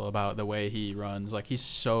special about the way he runs. Like he's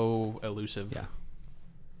so elusive. Yeah.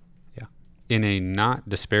 In a not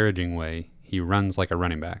disparaging way, he runs like a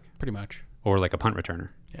running back. Pretty much. Or like a punt returner.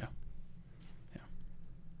 Yeah.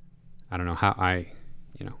 I don't know how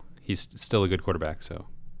he's still a good quarterback, so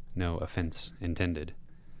no offense intended.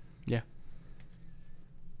 Yeah.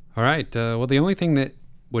 All right. Well, the only thing that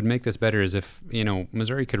would make this better is if,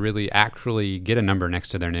 Missouri could really actually get a number next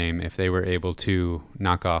to their name if they were able to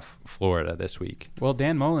knock off Florida this week. Well,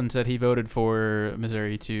 Dan Mullen said he voted for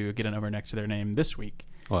Missouri to get a number next to their name this week.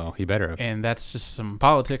 Well, he better have. And that's just some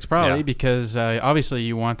politics probably because obviously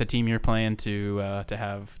you want the team you're playing to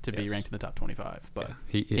be ranked in the top 25. But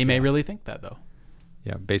he may really think that, though.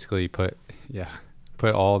 Yeah, basically put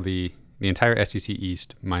all the entire SEC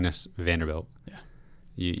East minus Vanderbilt. Yeah.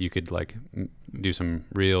 You could like do some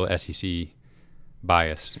real SEC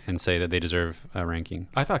bias and say that they deserve a ranking.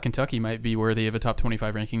 I thought Kentucky might be worthy of a top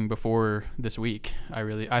 25 ranking before this week.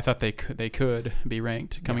 I thought they could be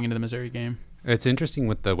ranked coming into the Missouri game. It's interesting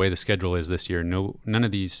with the way the schedule is this year. None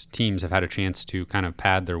of these teams have had a chance to kind of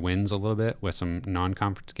pad their wins a little bit with some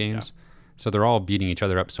non-conference games. Yeah. So they're all beating each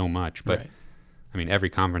other up so much. But, I mean,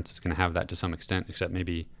 every conference is going to have that to some extent, except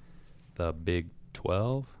maybe the Big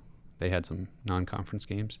 12. They had some non-conference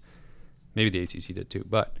games. Maybe the ACC did too.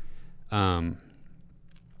 But, it's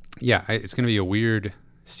going to be a weird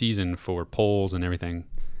season for polls and everything.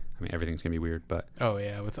 I mean, everything's going to be weird, but... Oh,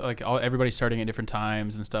 yeah. With like everybody starting at different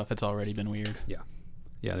times and stuff, it's already been weird. Yeah.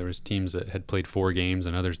 Yeah, there was teams that had played 4 games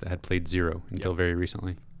and others that had played 0 until very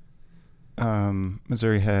recently.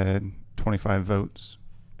 Missouri had 25 votes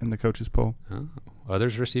in the coaches poll. Oh,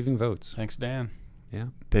 others receiving votes. Thanks, Dan. Yeah.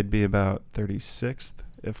 They'd be about 36th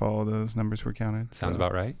if all those numbers were counted. Sounds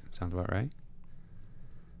about right.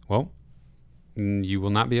 Well, you will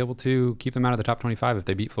not be able to keep them out of the top 25 if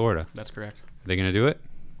they beat Florida. That's correct. Are they going to do it?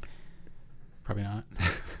 Probably not.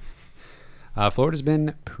 Florida's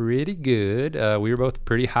been pretty good. We were both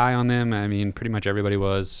pretty high on them. I mean, pretty much everybody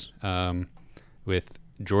was, with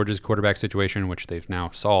Georgia's quarterback situation, which they've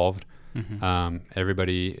now solved. Florida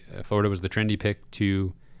was the trendy pick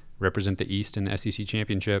to represent the East in the SEC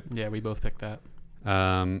championship. Yeah, we both picked that.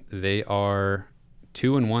 They are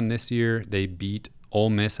 2-1 this year. They beat Ole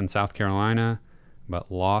Miss and South Carolina,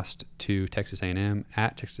 but lost to Texas A&M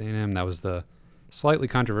at Texas A&M. That was the slightly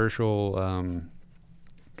controversial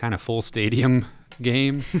kind of full stadium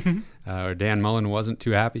game. Dan Mullen wasn't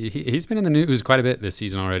too happy. He's been in the news quite a bit this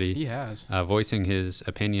season already. He has. Voicing his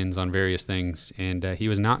opinions on various things, and he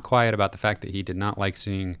was not quiet about the fact that he did not like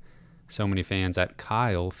seeing so many fans at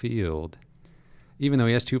Kyle Field, even though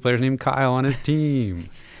he has 2 players named Kyle on his team.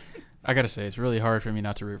 I gotta say, it's really hard for me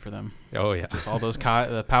not to root for them. Oh, yeah. Just all those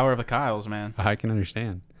the power of the Kyles, man. I can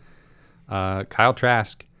understand. Kyle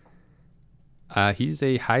Trask, he's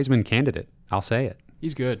a Heisman candidate. I'll say it.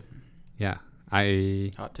 He's good. Yeah.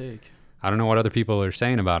 Hot take. I don't know what other people are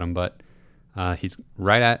saying about him, but he's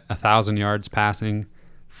right at 1,000 yards passing,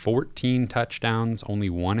 14 touchdowns, only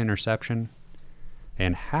 1 interception,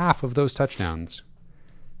 and half of those touchdowns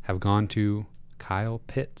have gone to Kyle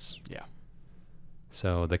Pitts. Yeah.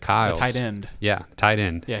 So the Kyles. The tight end. Yeah, tight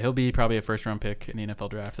end. Yeah, he'll be probably a first-round pick in the NFL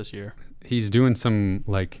draft this year. He's doing some,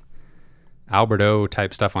 like, Albert O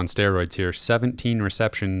type stuff on steroids here. 17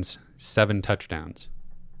 receptions, 7 touchdowns.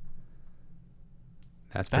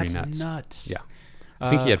 That's pretty nuts. Yeah. I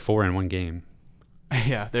think he had 4 in one game.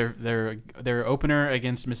 Yeah, their opener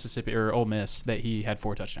against Mississippi or Ole Miss that he had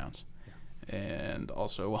 4 touchdowns. And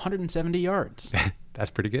also 170 yards. That's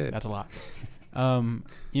pretty good. That's a lot.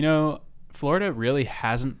 Florida really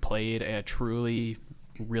hasn't played a truly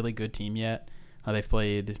really good team yet. They've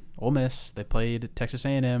played Ole Miss, they played Texas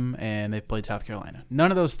A&M, and they've played South Carolina.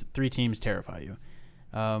 None of those 3 teams terrify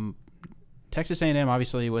you. Texas A&M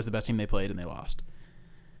obviously was the best team they played, and they lost.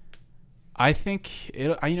 I think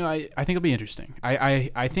it'll be interesting.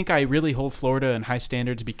 I think I really hold Florida in high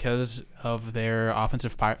standards because of their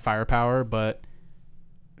offensive firepower, but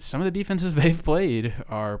some of the defenses they've played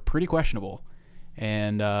are pretty questionable.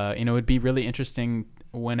 And it'd be really interesting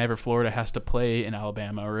whenever Florida has to play in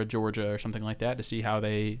Alabama or a Georgia or something like that to see how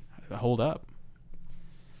they hold up.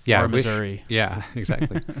 Yeah, or Missouri. Yeah,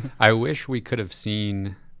 exactly. I wish we could have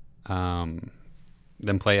seen them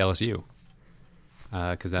play LSU.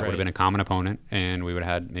 Because that would have been a common opponent, and we would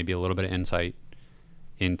have had maybe a little bit of insight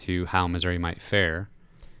into how Missouri might fare.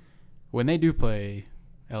 When they do play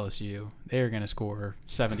LSU, they're going to score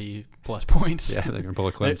 70-plus points. Yeah, they're going to pull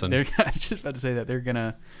a Clemson. I was just about to say that. They're going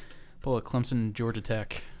to pull a Clemson, Georgia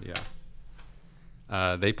Tech.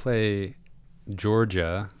 Yeah. They play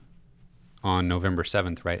Georgia on November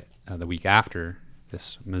 7th, right, the week after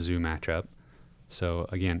this Mizzou matchup. So,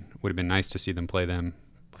 again, would have been nice to see them play them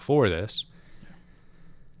before this.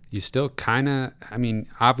 You still kind of,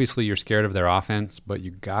 obviously you're scared of their offense, but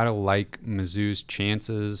you got to like Mizzou's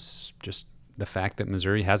chances, just the fact that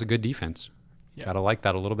Missouri has a good defense. Yeah. Got to like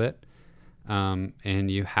that a little bit.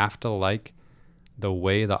 And you have to like the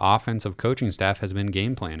way the offensive coaching staff has been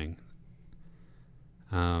game planning.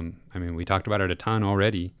 We talked about it a ton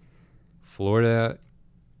already. Florida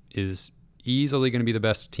is easily going to be the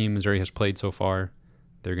best team Missouri has played so far.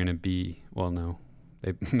 They're going to be,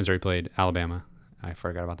 Missouri played Alabama. I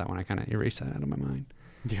forgot about that one. I kind of erased that out of my mind.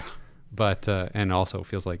 Yeah. But, and also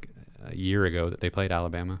feels like a year ago that they played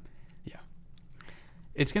Alabama. Yeah.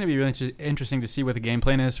 It's going to be really interesting to see what the game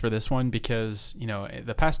plan is for this one because,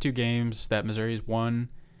 the past 2 games that Missouri's won,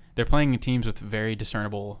 they're playing teams with very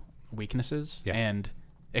discernible weaknesses and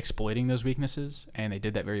exploiting those weaknesses, and they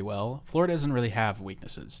did that very well. Florida doesn't really have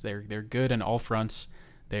weaknesses. They're good on all fronts.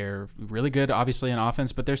 They're really good, obviously, in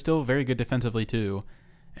offense, but they're still very good defensively, too.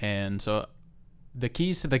 And so the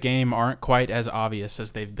keys to the game aren't quite as obvious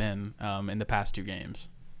as they've been in the past 2 games.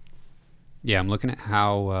 Yeah, I'm looking at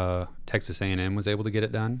how Texas A&M was able to get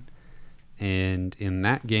it done. And in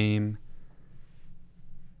that game,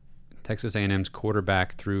 Texas A&M's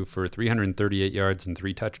quarterback threw for 338 yards and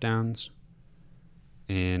 3 touchdowns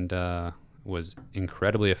and was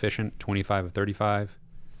incredibly efficient, 25 of 35.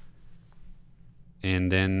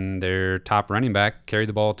 And then their top running back carried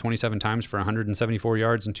the ball 27 times for 174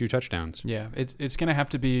 yards and 2 touchdowns. Yeah, it's going to have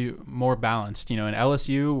to be more balanced. In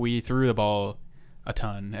LSU, we threw the ball a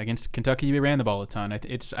ton. Against Kentucky, we ran the ball a ton. I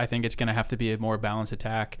think it's going to have to be a more balanced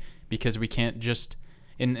attack because we can't just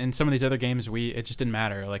in some of these other games it just didn't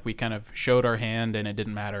matter. Like we kind of showed our hand and it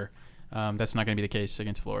didn't matter. That's not going to be the case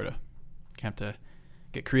against Florida. You have to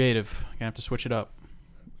get creative. You have to switch it up.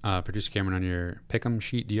 Producer Cameron, on your pick'em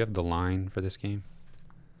sheet, do you have the line for this game?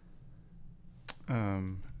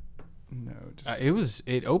 No.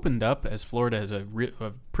 It opened up as Florida as a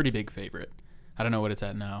pretty big favorite. I don't know what it's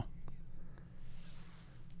at now.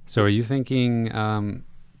 So are you thinking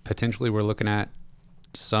potentially we're looking at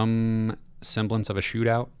some semblance of a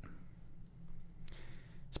shootout?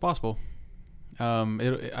 It's possible.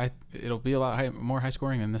 It'll be a lot more high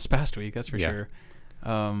scoring than this past week. That's for sure.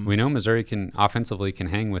 We know Missouri can offensively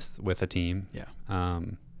hang with a team. Yeah.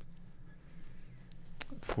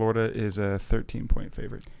 Florida is a 13-point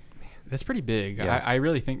favorite. That's pretty big. Yeah. I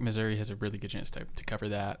really think Missouri has a really good chance to cover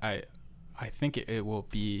that. I think it will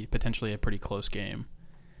be potentially a pretty close game.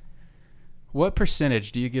 What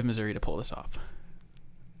percentage do you give Missouri to pull this off?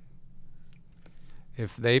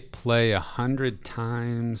 If they play 100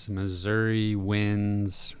 times, Missouri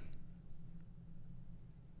wins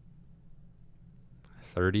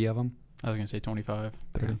 30 of them. I was going to say 25.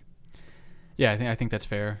 30. Yeah, I think that's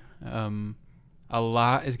fair. A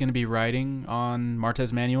lot is going to be riding on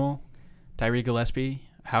Martez Manuel, Tyree Gillespie.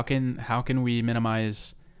 How can we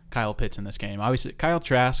minimize Kyle Pitts in this game? Obviously, Kyle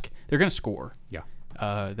Trask, they're going to score. Yeah.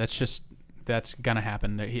 That's going to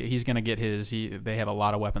happen. He's going to get his. They have a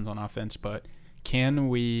lot of weapons on offense, but can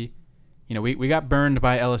we, we got burned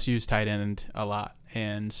by LSU's tight end a lot.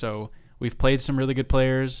 And so we've played some really good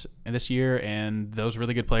players this year, and those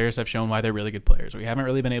really good players have shown why they're really good players. We haven't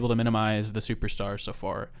really been able to minimize the superstars so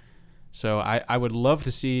far. So I would love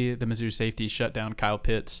to see the Mizzou safety shut down Kyle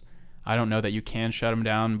Pitts. I don't know that you can shut him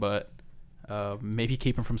down, but maybe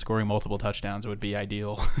keep him from scoring multiple touchdowns would be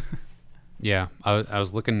ideal. Yeah, I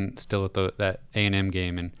was looking still at that A&M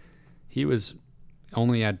game, and he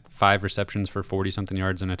only had 5 receptions for 40-something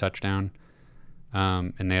yards and a touchdown,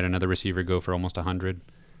 and they had another receiver go for almost 100.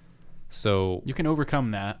 So you can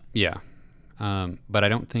overcome that. Yeah, but I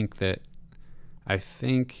don't think that. I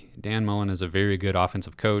think Dan Mullen is a very good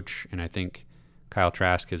offensive coach, and I think Kyle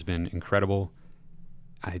Trask has been incredible.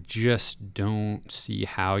 I just don't see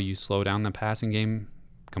how you slow down the passing game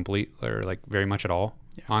very much at all.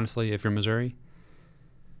 Yeah. Honestly, if you're Missouri.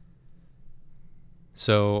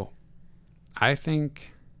 So I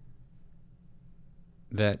think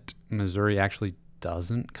that Missouri actually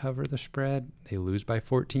doesn't cover the spread. They lose by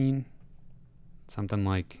 14. Something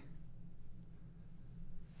like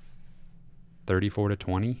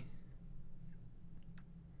 34-20.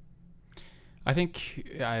 I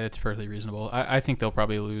think that's perfectly reasonable. I think they'll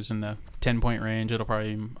probably lose in the 10-point range. It'll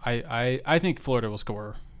probably. I think Florida will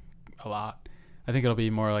score a lot. I think it'll be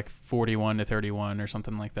more like 41-31 or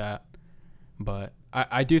something like that. But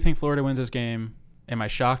I do think Florida wins this game. Am I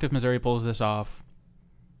shocked if Missouri pulls this off?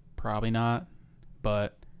 Probably not.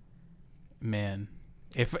 But man,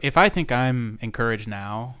 if I think I'm encouraged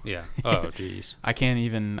now, yeah. Oh, geez. I don't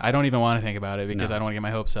even want to think about it because I don't want to get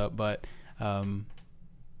my hopes up. But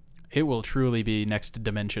it will truly be next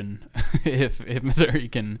dimension if Missouri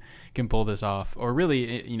can pull this off, or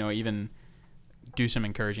really, even do some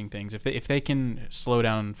encouraging things. If they can slow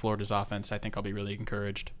down Florida's offense, I think I'll be really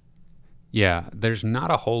encouraged. Yeah, there's not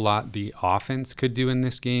a whole lot the offense could do in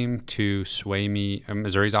this game to sway me,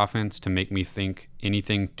 Missouri's offense, to make me think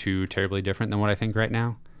anything too terribly different than what I think right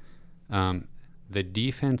now. The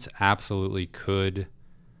defense absolutely could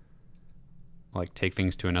take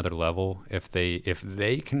things to another level if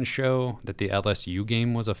they can show that the LSU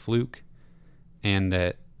game was a fluke and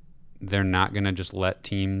that they're not going to just let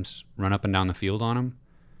teams run up and down the field on them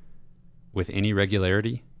with any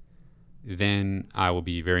regularity. Then I will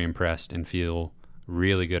be very impressed and feel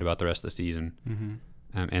really good about the rest of the season.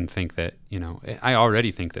 Mm-hmm. And think that, I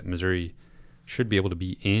already think that Missouri should be able to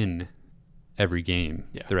be in every game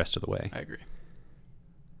the rest of the way. I agree.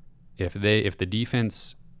 If the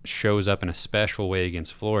defense shows up in a special way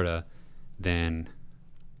against Florida, then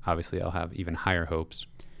obviously I'll have even higher hopes.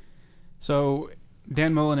 So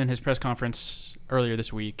Dan Mullen in his press conference earlier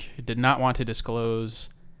this week did not want to disclose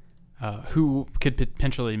who could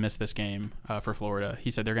potentially miss this game for Florida. He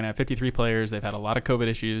said they're going to have 53 players. They've had a lot of COVID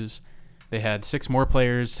issues. They had 6 more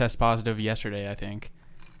players test positive yesterday, I think.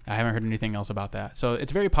 I haven't heard anything else about that. So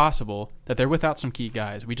it's very possible that they're without some key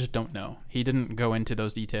guys. We just don't know. He didn't go into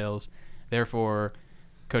those details. Therefore,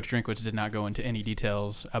 Coach Drinkwitz did not go into any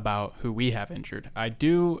details about who we have injured.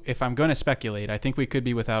 If I'm going to speculate, I think we could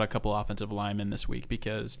be without a couple offensive linemen this week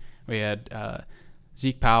because we had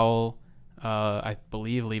Zeke Powell, I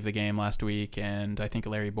believe, leave the game last week, and I think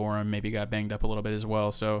Larry Borum maybe got banged up a little bit as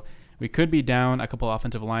well. So we could be down a couple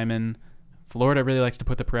offensive linemen. Florida really likes to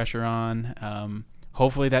put the pressure on.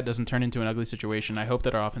 Hopefully that doesn't turn into an ugly situation. I hope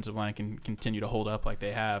that our offensive line can continue to hold up like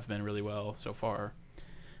they have been really well so far.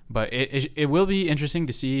 But it will be interesting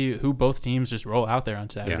to see who both teams just roll out there on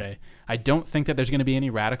Saturday. I don't think that there's going to be any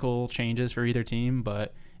radical changes for either team,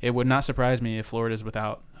 but it would not surprise me if Florida's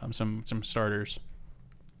without some starters.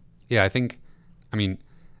 Yeah, I mean,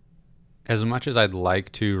 as much as I'd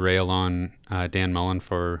like to rail on Dan Mullen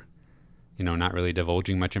for, not really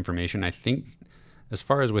divulging much information, I think as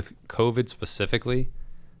far as with COVID specifically,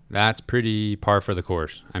 that's pretty par for the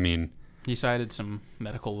course. I mean, he cited some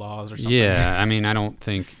medical laws or something. Yeah, I mean, I don't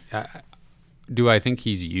think... do I think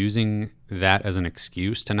he's using that as an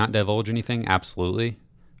excuse to not divulge anything? Absolutely.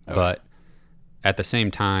 Okay. But at the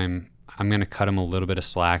same time, I'm going to cut him a little bit of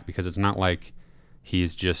slack because it's not like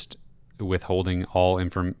he's just withholding all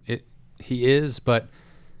information. He is, but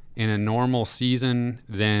in a normal season,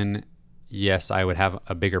 then yes, I would have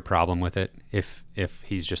a bigger problem with it if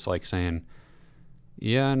he's just like saying...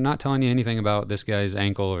 Yeah, I'm not telling you anything about this guy's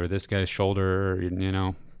ankle or this guy's shoulder.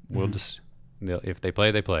 Or, we'll just, if they play,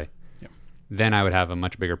 they play. Yeah. Then I would have a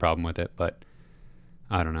much bigger problem with it. But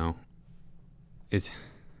I don't know. Is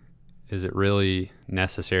it really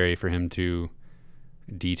necessary for him to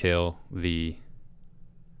detail the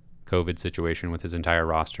COVID situation with his entire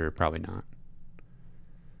roster? Probably not.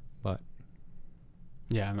 But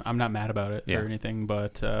yeah, I'm not mad about it or anything.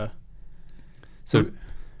 But so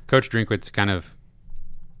Coach Drinkwitz kind of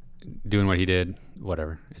doing what he did,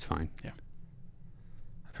 whatever, it's fine. Yeah.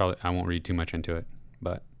 I won't read too much into it,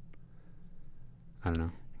 but I don't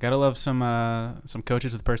know. Gotta love some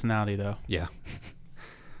coaches with personality, though. Yeah.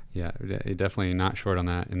 Yeah, definitely not short on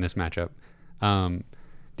that in this matchup.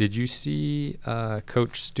 Did you see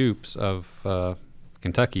Coach Stoops of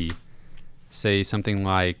Kentucky say something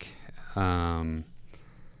like,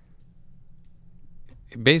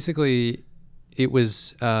 basically, it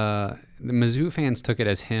was... the Mizzou fans took it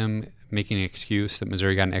as him making an excuse that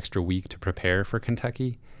Missouri got an extra week to prepare for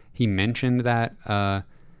Kentucky. He mentioned that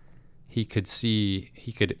he could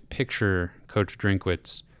picture Coach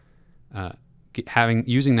Drinkwitz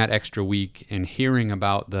using that extra week and hearing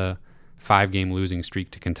about the 5-game losing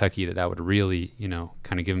streak to Kentucky, that would really,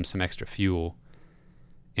 kind of give him some extra fuel.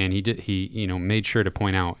 And he made sure to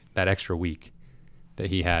point out that extra week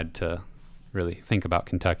that he had to really think about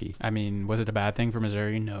Kentucky. I mean, was it a bad thing for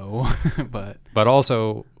Missouri? No, but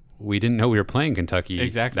also we didn't know we were playing Kentucky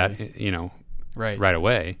exactly. Right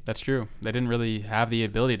away. That's true. They didn't really have the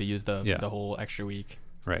ability to use the whole extra week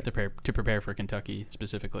to prepare for Kentucky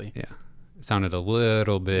specifically. Yeah, it sounded a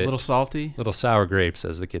little salty, little sour grapes,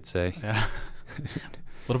 as the kids say. Yeah,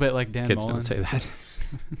 a little bit like Dan Kids Mullen. don't say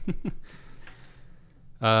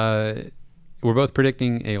that. We're both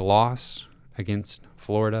predicting a loss against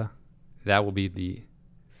Florida. That will be the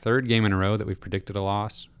 3rd game in a row that we've predicted a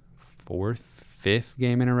loss. 4th, 5th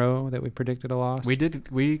game in a row that we predicted a loss. We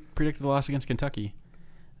predicted a loss against Kentucky.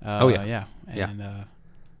 Yeah.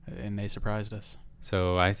 And they surprised us.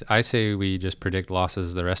 So I say we just predict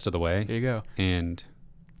losses the rest of the way. There you go. And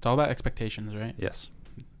it's all about expectations, right? Yes.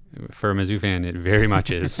 For a Mizzou fan, it very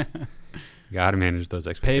much is. You got to manage those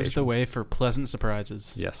expectations. Paves the way for pleasant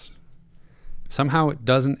surprises. Yes. Somehow it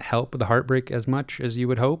doesn't help the heartbreak as much as you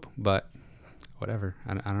would hope, but whatever.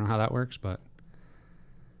 I don't know how that works, but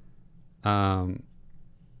Kyle,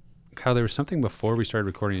 there was something before we started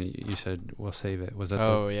recording. You said we'll save it. Was that?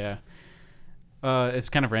 Yeah. It's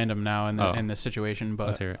kind of random now in the situation,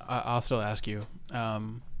 but I'll still ask you.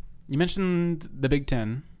 You mentioned the Big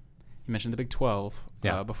Ten. You mentioned the Big 12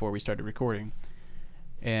 before we started recording,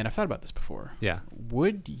 and I've thought about this before. Yeah.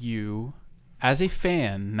 Would you, as a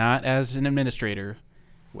fan, not as an administrator,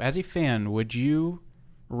 as a fan, would you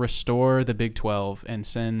restore the Big 12 and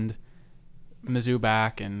send Mizzou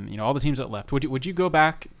back and all the teams that left? Would you go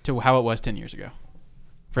back to how it was 10 years ago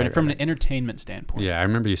from an entertainment standpoint? Yeah, I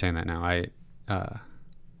remember you saying that now. A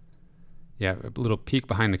little peek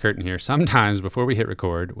behind the curtain here. Sometimes before we hit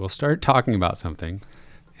record, we'll start talking about something,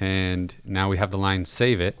 and now we have the line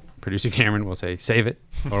 "save it." Producer Cameron will say "save it,"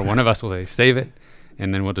 or one of us will say "save it,"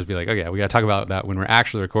 and then we'll just be like, "Okay, we got to talk about that when we're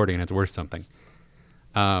actually recording and it's worth something."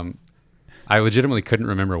 I legitimately couldn't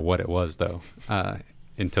remember what it was though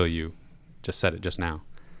until you just said it just now.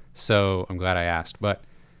 So I'm glad I asked. But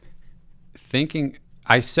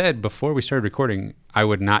I said before we started recording, I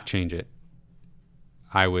would not change it.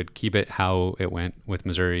 I would keep it how it went with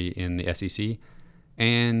Missouri in the SEC,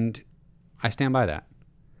 and I stand by that.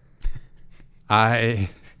 I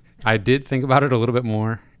did think about it a little bit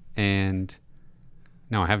more, and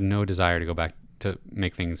no, I have no desire to go back to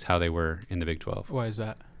make things how they were in the Big 12. Why is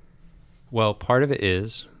that? Well, part of it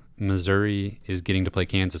is Missouri is getting to play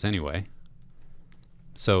Kansas anyway.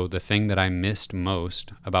 So the thing that I missed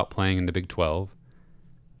most about playing in the Big 12,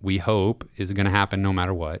 we hope is going to happen no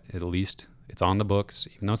matter what. At least It's on the books.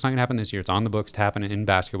 Even though it's not going to happen this year, it's on the books to happen in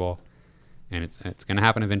basketball. And it's going to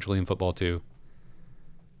happen eventually in football too.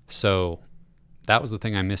 So that was the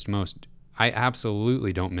thing I missed most. I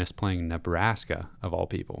absolutely don't miss playing Nebraska, of all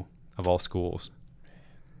people, of all schools.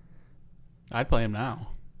 I'd play him now.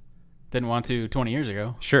 Didn't want to 20 years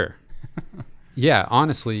ago. Sure. Yeah,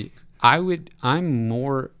 honestly, I would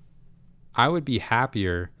be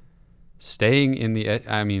happier staying in the,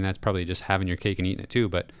 I mean, that's probably just having your cake and eating it too,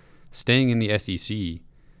 but staying in the SEC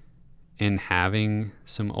and having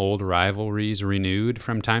some old rivalries renewed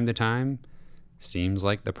from time to time seems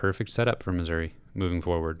like the perfect setup for Missouri moving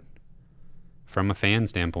forward, from a fan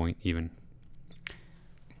standpoint even.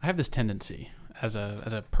 I have this tendency as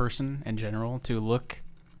a person in general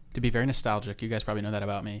to be very nostalgic. You guys probably know that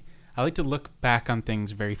about me. I like to look back on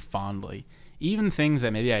things very fondly, even things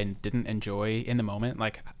that maybe I didn't enjoy in the moment.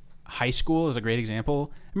 Like high school is a great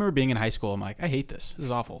example. I remember being in high school. I'm like, I hate this. This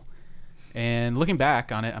is awful. And looking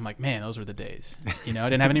back on it, I'm like, man, those were the days. I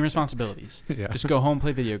didn't have any responsibilities. Yeah. Just go home,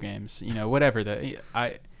 play video games. Whatever.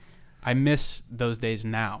 I miss those days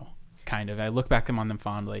now. Kind of. I look back on them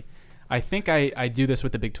fondly. I think I do this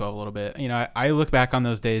with the Big 12 a little bit. I look back on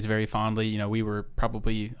those days very fondly. We were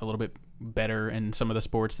probably a little bit better in some of the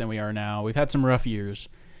sports than we are now. We've had some rough years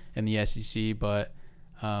in the SEC, but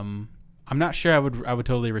I'm not sure I would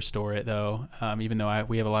totally restore it though. Even though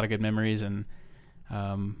we have a lot of good memories, and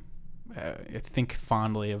I think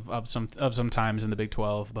fondly of some times in the Big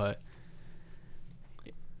 12, but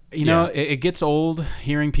it gets old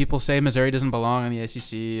hearing people say Missouri doesn't belong in the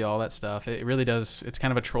SEC, all that stuff. It really does. It's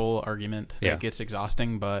kind of a troll argument that gets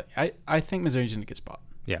exhausting, but I think Missouri's in a good spot.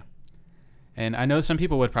 Yeah. And I know some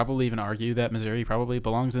people would probably even argue that Missouri probably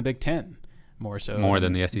belongs in the Big 10 more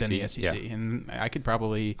than the SEC. Yeah. And I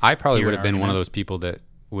probably would have been one of those people that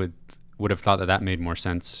would have thought that made more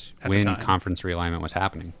sense when conference realignment was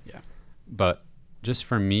happening. Yeah. But just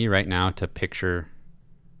for me right now to picture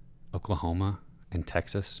Oklahoma and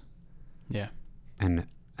Texas. Yeah. And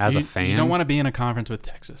as a fan, you don't want to be in a conference with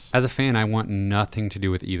Texas. As a fan, I want nothing to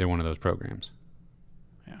do with either one of those programs.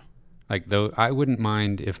 Yeah. Like, though, I wouldn't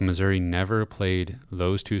mind if Missouri never played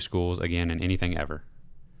those two schools again in anything ever.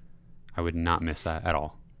 I would not miss that at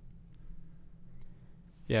all.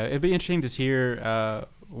 Yeah, it'd be interesting to hear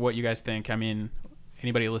what you guys think. I mean,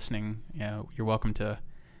 anybody listening, you're welcome to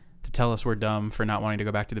tell us we're dumb for not wanting to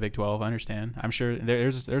go back to the Big 12. I understand. I'm sure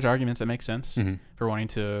there's arguments that make sense for wanting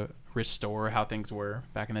to restore how things were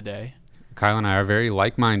back in the day. Kyle and I are very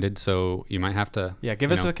like-minded, so you might have to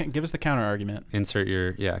give us the counter argument. Insert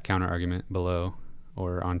your counter argument below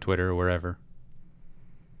or on Twitter or wherever.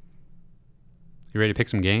 You ready to pick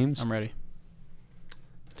some games? I'm ready.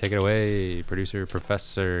 Take it away, producer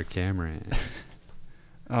Professor Cameron.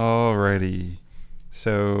 Alrighty.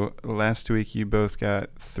 So last week you both got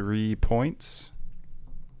 3 points.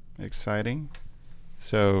 Exciting.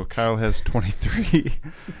 So Kyle has 23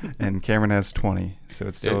 and Cameron has 20. So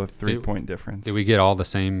it's still a 3-point difference. Did we get all the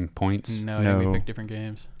same points? No. We picked different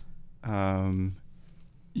games.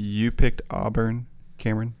 You picked Auburn,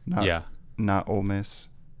 Cameron. Not Ole Miss.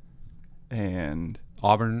 And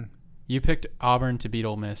Auburn. You picked Auburn to beat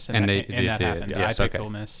Ole Miss, and that happened. Yeah, I picked Ole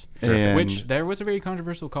Miss, which there was a very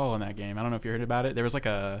controversial call in that game. I don't know if you heard about it. There was like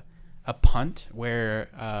a punt where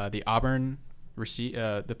the Auburn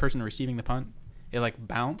the person receiving the punt, it like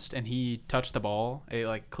bounced and he touched the ball. It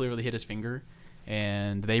like clearly hit his finger,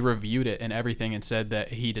 and they reviewed it and everything and said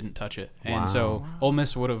that he didn't touch it. Wow. And so Ole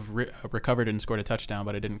Miss would have recovered and scored a touchdown,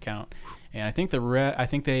 but it didn't count. And I think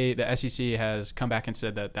the SEC has come back and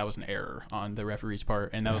said that was an error on the referee's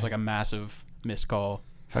part, and that was like a massive missed call.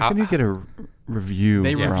 How can you get a review?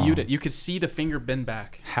 They reviewed it. You could see the finger bend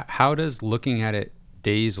back. How does looking at it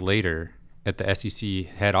days later at the SEC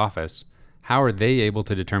head office, how are they able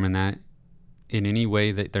to determine that in any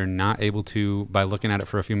way that they're not able to by looking at it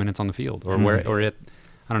for a few minutes on the field I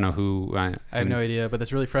don't know who. I have no idea, but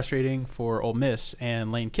that's really frustrating for Ole Miss.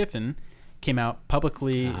 And Lane Kiffin came out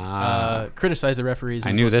publicly, criticized the referees.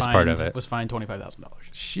 I knew this part of it. Was fined $25,000.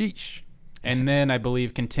 Sheesh. And then I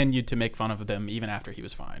believe continued to make fun of them even after he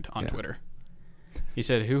was fined on Twitter. He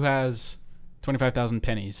said, "Who has 25,000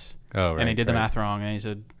 pennies?" Oh, right. And he did the math wrong, and he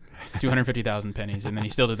said 250,000 pennies, and then he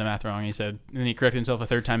still did the math wrong. He said, and then he corrected himself a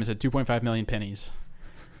third time and said 2.5 million pennies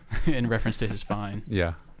in reference to his fine.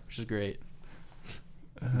 Yeah, which is great.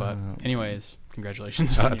 But anyways,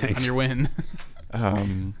 congratulations on your win.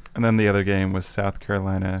 And then the other game was South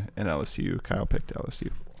Carolina and LSU. Kyle picked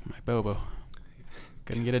LSU. My Bobo.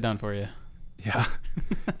 Couldn't get it done for you. Yeah.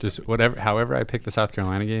 Just however I picked the South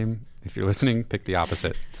Carolina game, if you're listening, pick the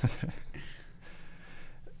opposite.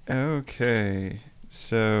 Okay.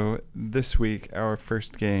 So this week, our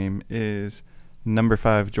first game is number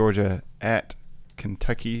 5 Georgia at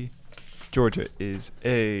Kentucky. Georgia is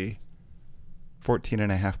a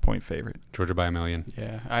 14.5-point favorite. Georgia by 1 million.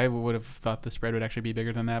 Yeah, I would have thought the spread would actually be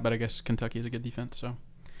bigger than that, but I guess Kentucky is a good defense, so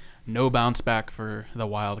no bounce back for the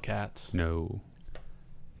Wildcats. No.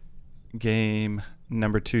 Game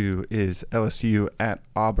number 2 is LSU at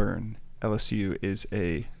Auburn. LSU is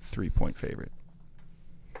a 3-point favorite.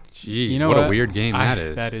 Jeez, You know what what? a weird game that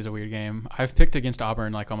is. That is a weird game. I've picked against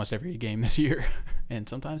Auburn like almost every game this year, and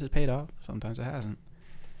sometimes it's paid off, sometimes it hasn't.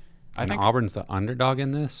 I And think Auburn's the underdog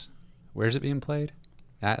in this. Where's it being played?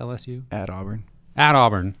 At LSU? At Auburn. At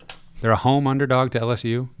Auburn. They're a home underdog to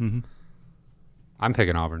LSU. Mm-hmm. I'm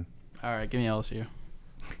picking Auburn. All right, give me LSU.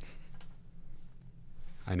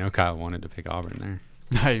 I know Kyle wanted to pick Auburn there.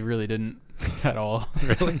 I really didn't at all.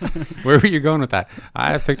 Really? Where were you going with that?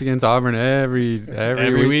 I picked against Auburn every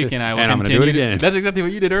week, and I will I'm going to do it again. That's exactly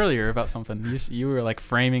what you did earlier about something. You were like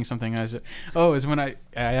framing something. It was when I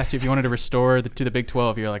asked you if you wanted to restore to the Big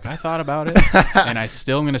 12. You're like, I thought about it, and I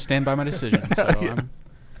still am going to stand by my decision. So I'm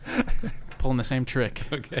pulling the same trick.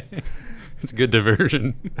 Okay. It's a good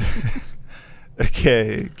diversion.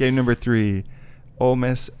 Okay, game number 3, Ole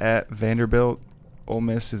Miss at Vanderbilt. Ole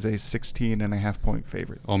Miss is a 16.5-point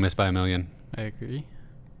favorite. Ole Miss by 1 million. I agree.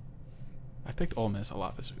 I picked Ole Miss a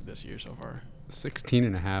lot this year so far.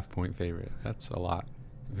 16.5-point favorite. That's a lot.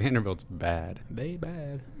 Vanderbilt's bad. They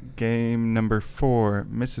bad. Game number 4,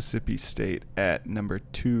 Mississippi State at number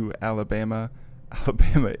 2, Alabama.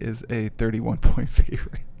 Alabama is a 31-point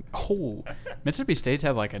favorite. Oh, Mississippi State's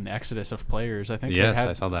had like an exodus of players. I think. Yes, they had,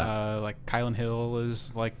 I saw that. Like Kylan Hill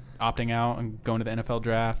is like opting out and going to the NFL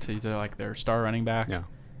draft. He's like their star running back. Yeah.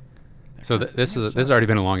 So this has already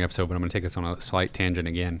been a long episode, but I'm going to take us on a slight tangent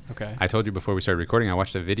again. Okay. I told you before we started recording, I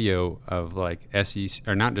watched a video of like SEC,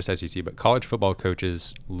 or not just SEC, but college football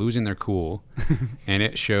coaches losing their cool. And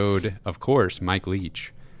it showed, of course, Mike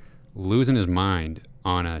Leach losing his mind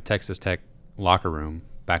on a Texas Tech locker room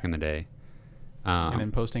back in the day. And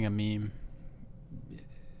then posting a meme.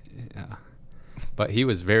 Yeah. But he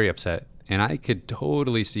was very upset. And I could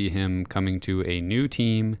totally see him coming to a new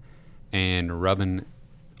team and rubbing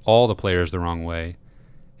all the players the wrong way.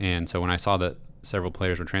 And so when I saw that several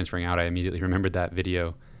players were transferring out, I immediately remembered that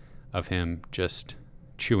video of him just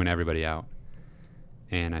chewing everybody out.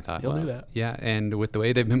 And I thought, He'll do that. Yeah, and with the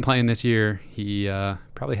way they've been playing this year, he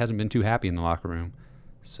probably hasn't been too happy in the locker room.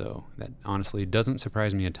 So that honestly doesn't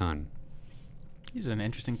surprise me a ton. He's an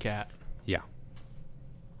interesting cat. Yeah.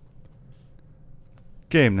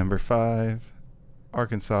 Game number 5,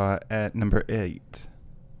 Arkansas at number 8,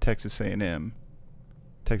 Texas A&M.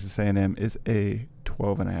 Texas A&M is a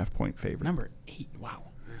 12.5-point favorite. Number 8. Wow.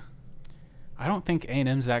 I don't think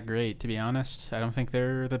A&M's that great, to be honest. I don't think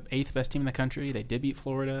they're the 8th best team in the country. They did beat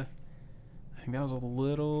Florida. I think that was a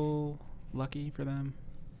little lucky for them.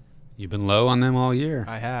 You've been low on them all year.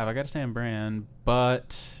 I have. I got to stay on brand,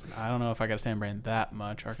 but I don't know if I got to stay on brand that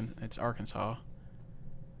much. It's Arkansas.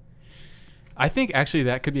 I think actually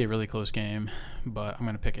that could be a really close game, but I'm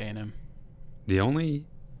going to pick A&M. The only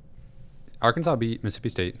Arkansas beat Mississippi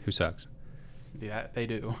State, who sucks. Yeah, they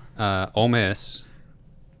do. Ole Miss,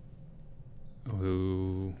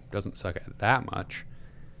 who doesn't suck at that much,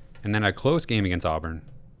 and then a close game against Auburn.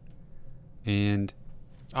 And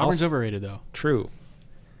Auburn's overrated, though. True.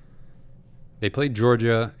 They played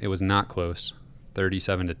Georgia. It was not close,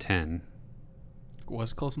 37-10.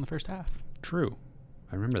 Was close in the first half. True.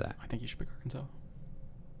 I remember that. I think you should pick Arkansas.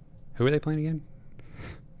 Who are they playing again?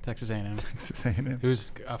 Texas A&M. Texas A&M.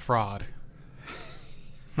 Who's a fraud.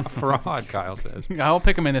 A fraud, Kyle says. I'll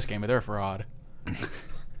pick them in this game, but they're a fraud.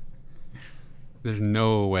 There's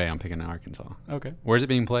no way I'm picking Arkansas. Okay. Where's it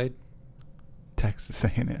being played? Texas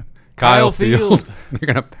A&M. Kyle Field.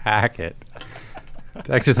 They're going to pack it.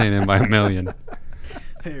 Texas A&M by 1 million.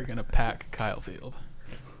 They're going to pack Kyle Field.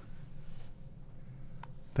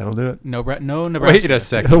 That'll do it. No Nebraska. Wait a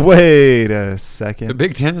second. Wait a second. The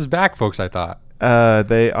Big Ten is back, folks, I thought.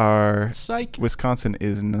 They are. Psych. Wisconsin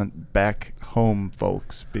is not back home,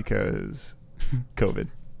 folks, because COVID.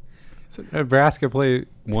 So Nebraska played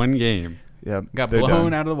one game. Yep. Got they're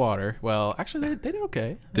blown done. out of the water. Well, actually, they did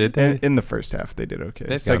okay. Did they? In the first half, they did okay.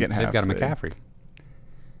 They've Second half, they've got a McCaffrey.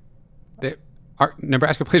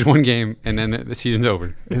 Nebraska plays one game, and then the season's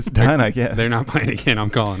over. It's done, I guess. They're not playing again. I'm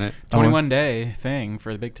calling it. 21-day thing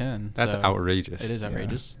for the Big Ten. That's so outrageous. It is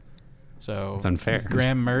outrageous. So it's unfair.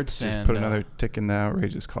 Graham Mertz Just and put another tick in the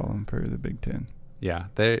outrageous column for the Big Ten. Yeah.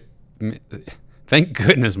 Thank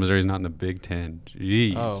goodness Missouri's not in the Big Ten.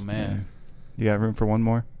 Jeez. Oh, man. Yeah. You got room for one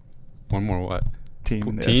more? One more what? Team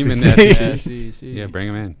in the Team in SEC. the SEC. Yeah,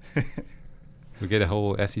 bring them in. We get a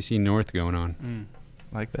whole SEC North going on.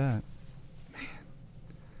 Like that.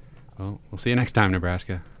 Well, we'll see you next time,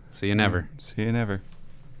 Nebraska. See you never. See you never.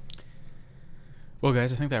 Well,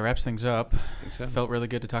 guys, I think that wraps things up. Think so? Felt really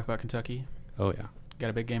good to talk about Kentucky. Oh, yeah. Got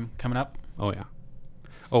a big game coming up. Oh, yeah.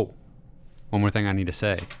 Oh, one more thing I need to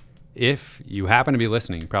say. If you happen to be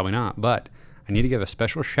listening, probably not, but I need to give a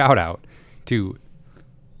special shout out to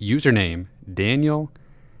username Daniel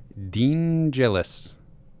Deangelis.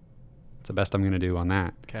 That's the best I'm going to do on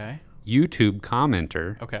that. Okay. YouTube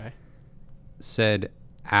commenter Okay. said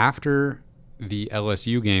after the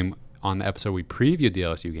LSU game, on the episode we previewed the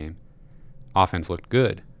LSU game, offense looked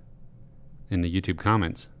good in the YouTube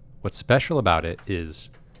comments. What's special about it is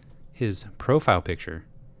his profile picture,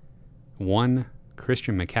 one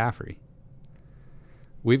Christian McCaffrey.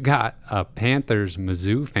 We've got a Panthers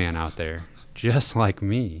Mizzou fan out there, just like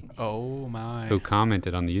me, Oh, my. who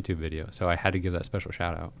commented on the YouTube video. So I had to give that special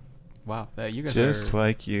shout out. Wow. You guys Just are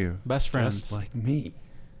like you. best friends. Just like me.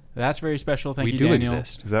 That's very special. Thank we you, do Daniel.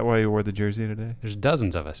 exist. Is that why you wore the jersey today? There's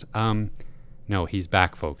dozens of us. No, he's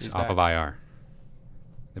back, folks, He's off back. of IR.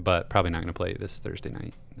 But probably not going to play this Thursday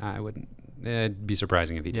night. I wouldn't. It'd be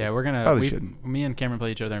surprising if he did. Yeah, we're gonna. Probably shouldn't. Me and Cameron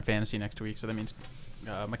play each other in fantasy next week, so that means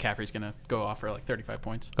McCaffrey's gonna go off for like 35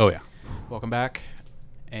 points. Oh, yeah. Welcome back,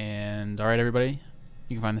 and all right, everybody,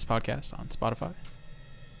 you can find this podcast on Spotify,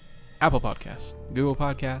 Apple Podcasts, Google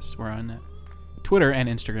Podcasts. We're on Twitter and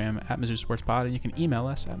Instagram at Mizzou Sports Pod, and you can email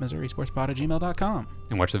us at MissouriSportsPod@gmail.com.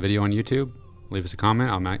 And watch the video on YouTube. Leave us a comment.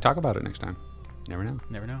 I might talk about it next time. Never know.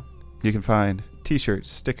 Never know. You can find t-shirts,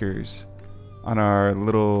 stickers on our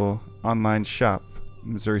little online shop,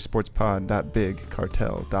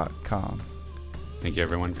 MissouriSportsPod.bigcartel.com. Thank you,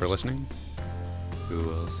 everyone, for listening. We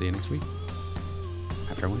will see you next week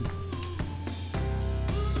after a win.